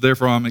rules,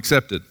 therefore I'm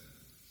accepted.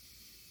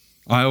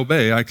 I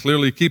obey, I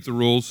clearly keep the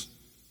rules,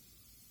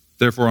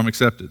 therefore I'm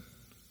accepted.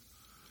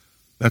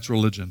 That's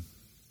religion.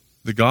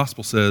 The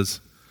gospel says,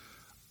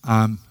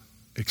 I'm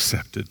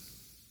accepted.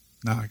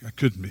 No, I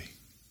couldn't be.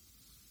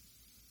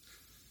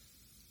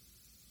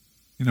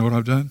 You know what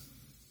I've done?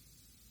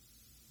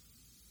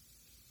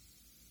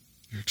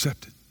 You're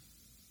accepted.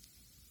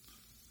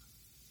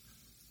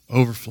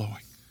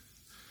 Overflowing.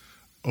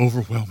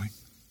 Overwhelming.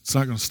 It's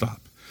not going to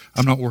stop.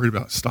 I'm not worried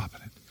about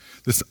stopping it.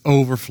 This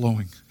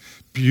overflowing,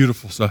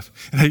 beautiful stuff.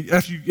 And hey,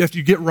 after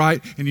you get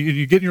right and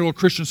you get in your little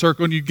Christian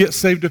circle and you get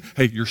saved,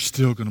 hey, you're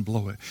still going to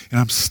blow it. And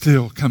I'm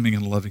still coming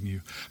and loving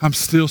you. I'm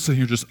still sitting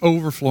here just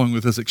overflowing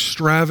with this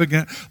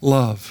extravagant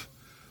love,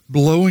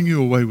 blowing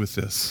you away with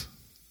this.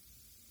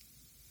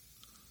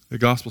 The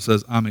gospel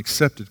says I'm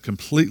accepted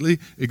completely,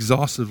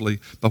 exhaustively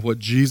by what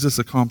Jesus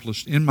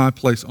accomplished in my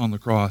place on the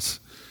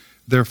cross.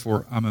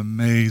 Therefore, I'm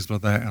amazed by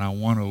that and I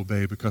want to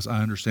obey because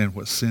I understand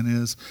what sin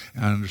is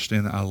and I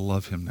understand that I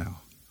love him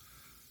now.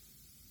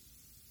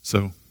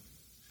 So,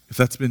 if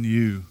that's been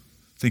you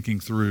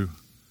thinking through,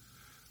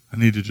 I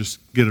need to just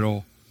get it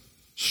all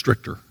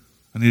stricter.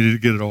 I need to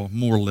get it all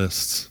more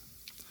lists.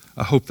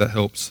 I hope that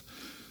helps.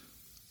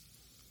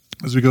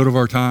 As we go to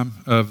our time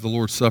of the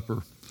Lord's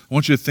Supper, I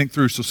want you to think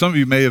through. So some of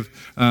you may have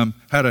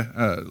had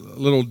a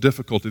little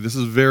difficulty. This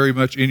is very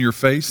much in your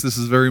face. This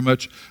is very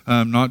much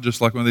not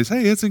just like one of these,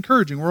 hey, it's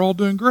encouraging. We're all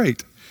doing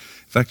great.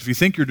 In fact, if you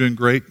think you're doing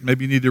great,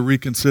 maybe you need to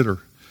reconsider.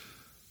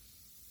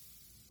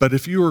 But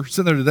if you were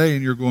sitting there today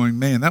and you're going,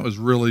 man, that was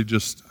really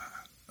just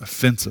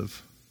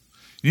offensive,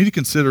 you need to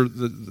consider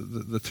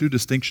the two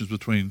distinctions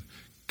between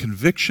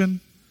conviction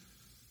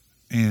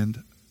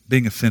and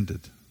being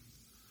offended.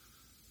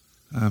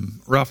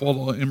 Ralph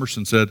Waldo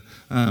Emerson said,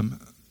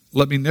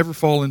 let me never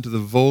fall into the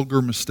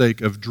vulgar mistake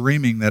of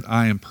dreaming that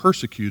I am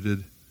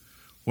persecuted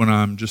when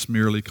I'm just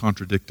merely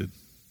contradicted.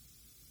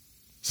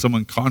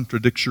 Someone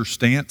contradicts your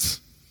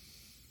stance,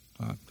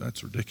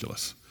 that's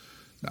ridiculous.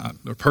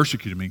 They're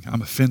persecuting me,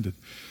 I'm offended.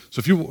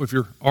 So if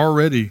you're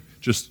already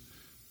just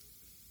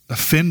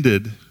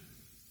offended,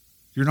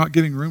 you're not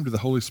giving room to the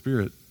Holy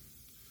Spirit.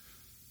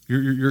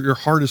 Your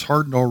heart is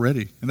hardened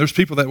already. And there's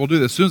people that will do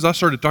this. As soon as I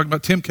started talking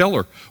about Tim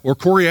Keller or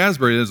Corey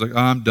Asbury, it's like,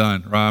 I'm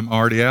done. Or I'm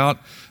already out.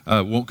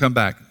 Won't come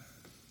back.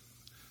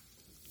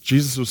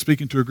 Jesus was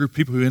speaking to a group of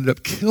people who ended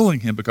up killing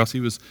him because he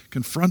was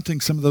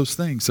confronting some of those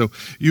things. So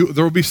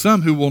there will be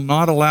some who will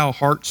not allow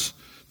hearts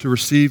to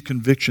receive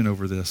conviction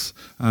over this.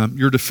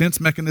 Your defense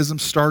mechanism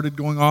started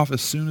going off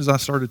as soon as I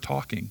started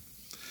talking.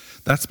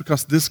 That's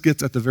because this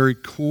gets at the very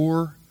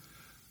core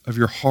of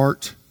your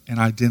heart and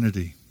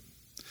identity.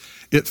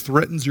 It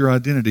threatens your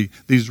identity.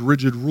 These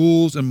rigid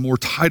rules and more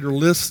tighter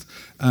lists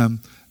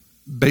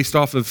based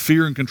off of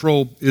fear and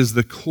control is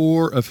the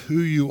core of who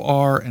you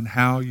are and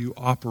how you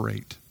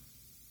operate.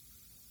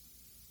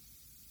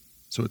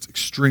 So it's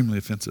extremely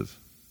offensive.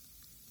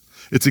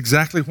 It's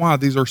exactly why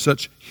these are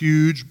such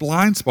huge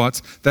blind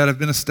spots that have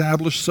been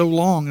established so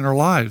long in our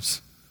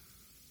lives.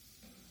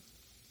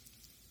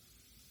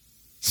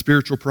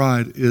 Spiritual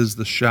pride is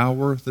the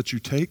shower that you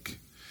take,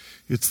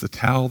 it's the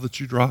towel that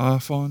you dry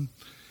off on,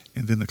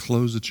 and then the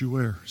clothes that you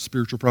wear.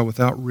 Spiritual pride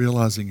without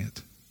realizing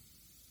it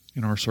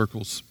in our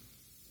circles.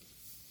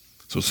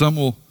 So some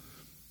will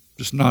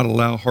just not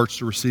allow hearts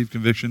to receive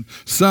conviction.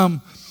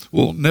 Some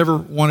will never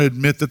want to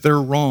admit that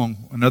they're wrong.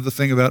 Another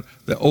thing about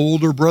the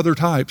older brother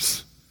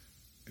types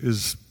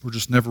is we're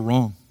just never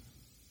wrong.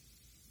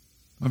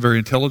 I'm very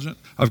intelligent.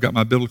 I've got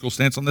my biblical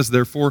stance on this.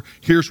 Therefore,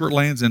 here's where it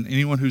lands. And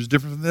anyone who's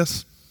different from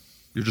this,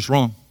 you're just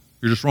wrong.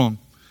 You're just wrong.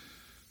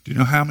 Do you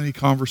know how many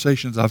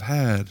conversations I've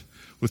had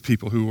with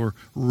people who are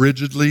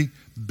rigidly,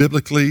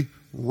 biblically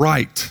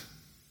right?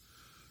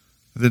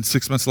 And then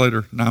 6 months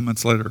later, 9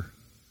 months later,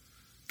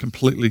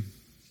 completely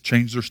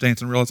change their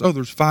stance and realize, oh,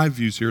 there's 5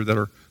 views here that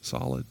are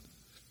solid.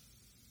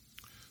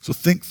 So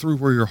think through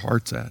where your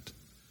heart's at.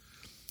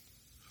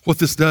 What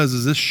this does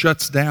is this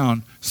shuts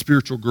down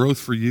spiritual growth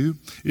for you.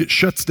 It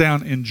shuts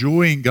down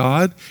enjoying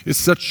God. It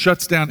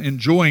shuts down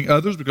enjoying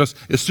others, because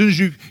as soon as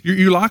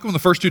you like them the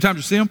first 2 times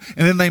you see them,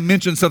 and then they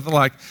mention something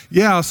like,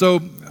 yeah, so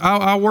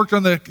I worked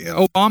on the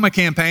Obama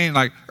campaign,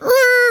 like,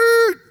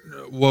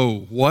 whoa,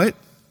 what?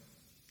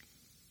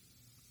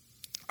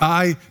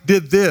 I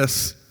did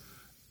this.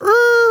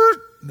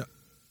 No.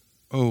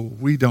 Oh,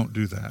 we don't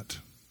do that.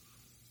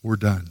 We're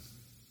done.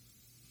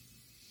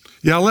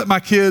 Yeah, I let my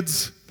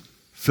kids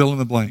fill in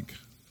the blank.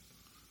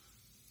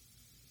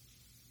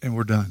 And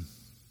we're done.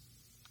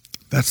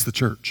 That's the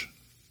church.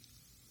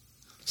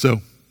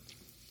 So,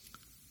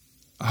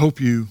 I hope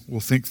you will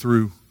think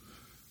through,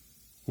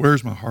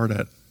 where's my heart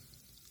at?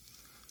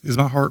 Is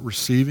my heart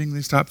receiving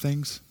these type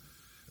things?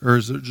 Or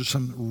is there just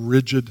some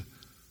rigid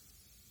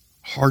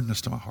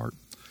hardness to my heart?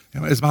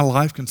 Is my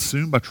life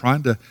consumed by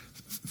trying to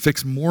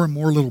fix more and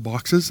more little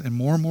boxes and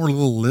more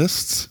little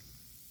lists?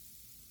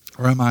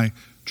 Or am I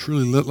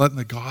truly letting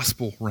the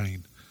gospel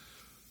reign?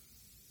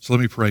 So let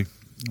me pray,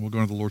 and we'll go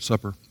into the Lord's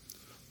Supper.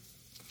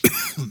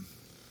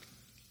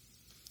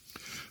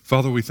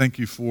 Father, we thank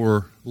you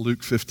for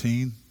Luke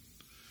 15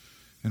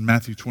 and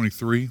Matthew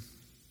 23.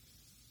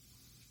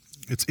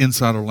 It's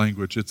insider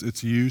language.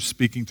 It's you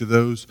speaking to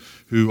those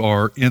who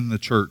are in the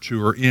church,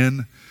 who are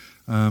in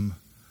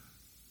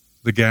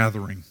the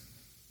gathering.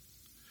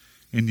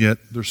 And yet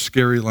there's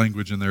scary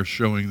language in there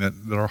showing that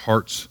our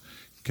hearts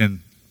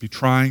can be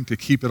trying to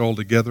keep it all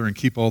together and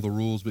keep all the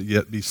rules, but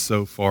yet be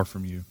so far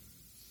from you.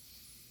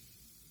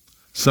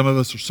 Some of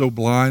us are so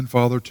blind,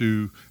 Father,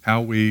 to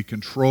how we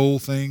control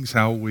things,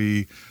 how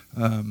we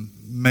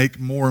make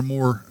more and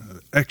more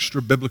extra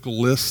biblical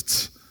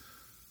lists.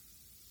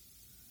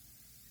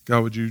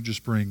 God, would you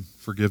just bring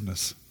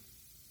forgiveness?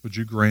 Would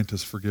you grant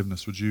us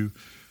forgiveness? Would you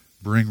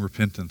bring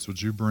repentance?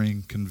 Would you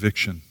bring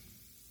conviction?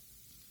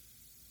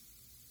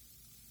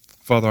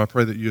 Father, I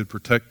pray that you would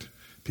protect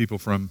people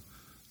from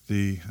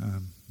the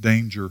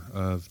danger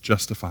of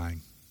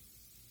justifying.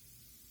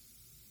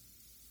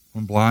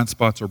 When blind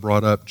spots are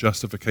brought up,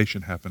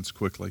 justification happens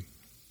quickly.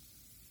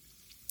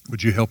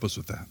 Would you help us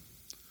with that?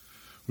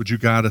 Would you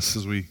guide us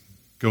as we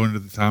go into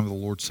the time of the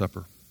Lord's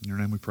Supper? In your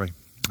name we pray.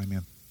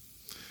 Amen.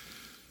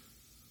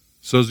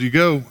 So as you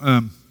go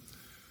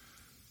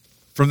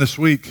from this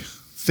week,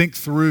 think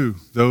through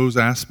those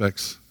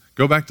aspects.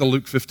 Go back to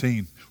Luke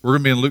 15. We're going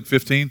to be in Luke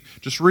 15.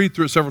 Just read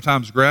through it several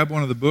times. Grab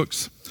one of the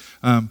books.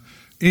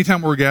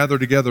 Anytime we're gathered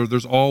together,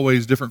 there's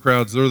always different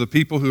crowds. There are the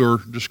people who are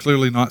just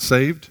clearly not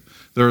saved.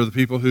 There are the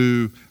people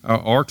who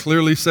are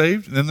clearly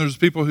saved. And then there's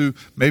people who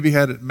maybe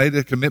had made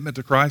a commitment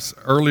to Christ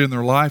early in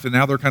their life, and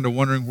now they're kind of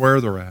wondering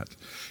where they're at.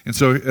 And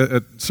so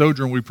at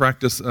Sojourn, we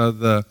practice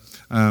the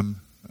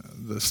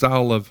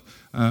style of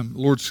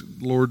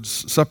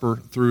Lord's Supper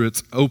through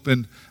its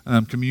open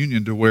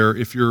communion, to where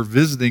if you're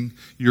visiting,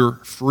 you're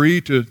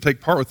free to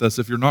take part with us.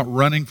 If you're not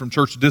running from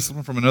church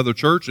discipline from another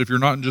church, if you're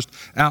not in just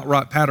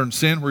outright pattern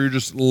sin where you're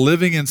just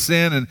living in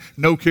sin and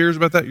no cares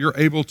about that, you're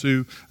able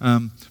to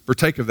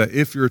partake of that.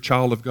 If you're a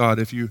child of God,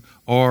 if you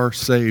are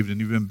saved and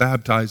you've been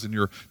baptized and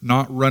you're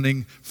not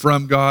running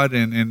from God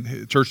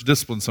and church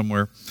discipline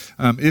somewhere.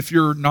 If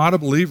you're not a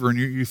believer and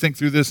you think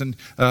through this, and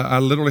I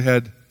literally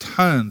had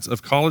tons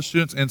of college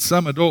students and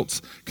some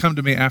adults come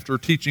to me after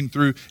teaching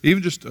through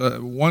even just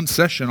one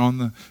session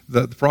on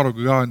the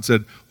prodigal God and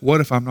said, what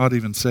if I'm not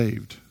even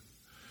saved?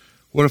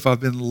 What if I've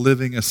been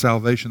living a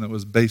salvation that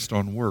was based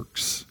on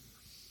works?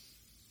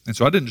 And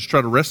so I didn't just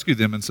try to rescue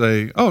them and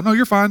say, oh, no,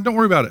 you're fine, don't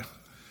worry about it.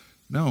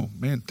 No,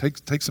 man,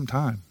 take some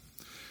time.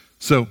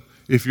 So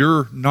if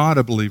you're not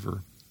a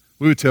believer,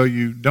 we would tell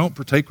you, don't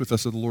partake with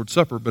us of the Lord's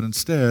Supper, but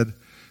instead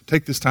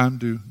take this time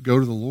to go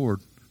to the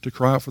Lord, to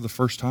cry out for the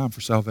first time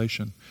for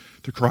salvation,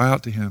 to cry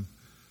out to Him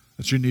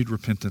that you need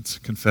repentance,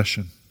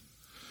 confession.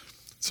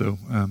 So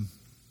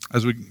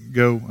as we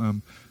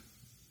go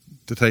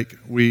to take,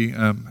 we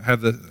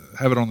have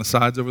it on the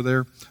sides over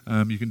there.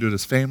 You can do it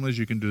as families.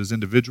 You can do it as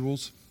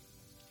individuals.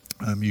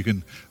 You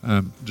can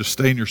just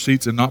stay in your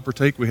seats and not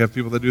partake. We have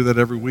people that do that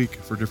every week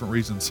for different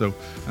reasons. So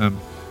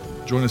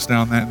join us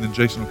now in that, and then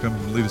Jason will come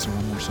and lead us in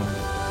one more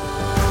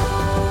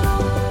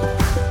song.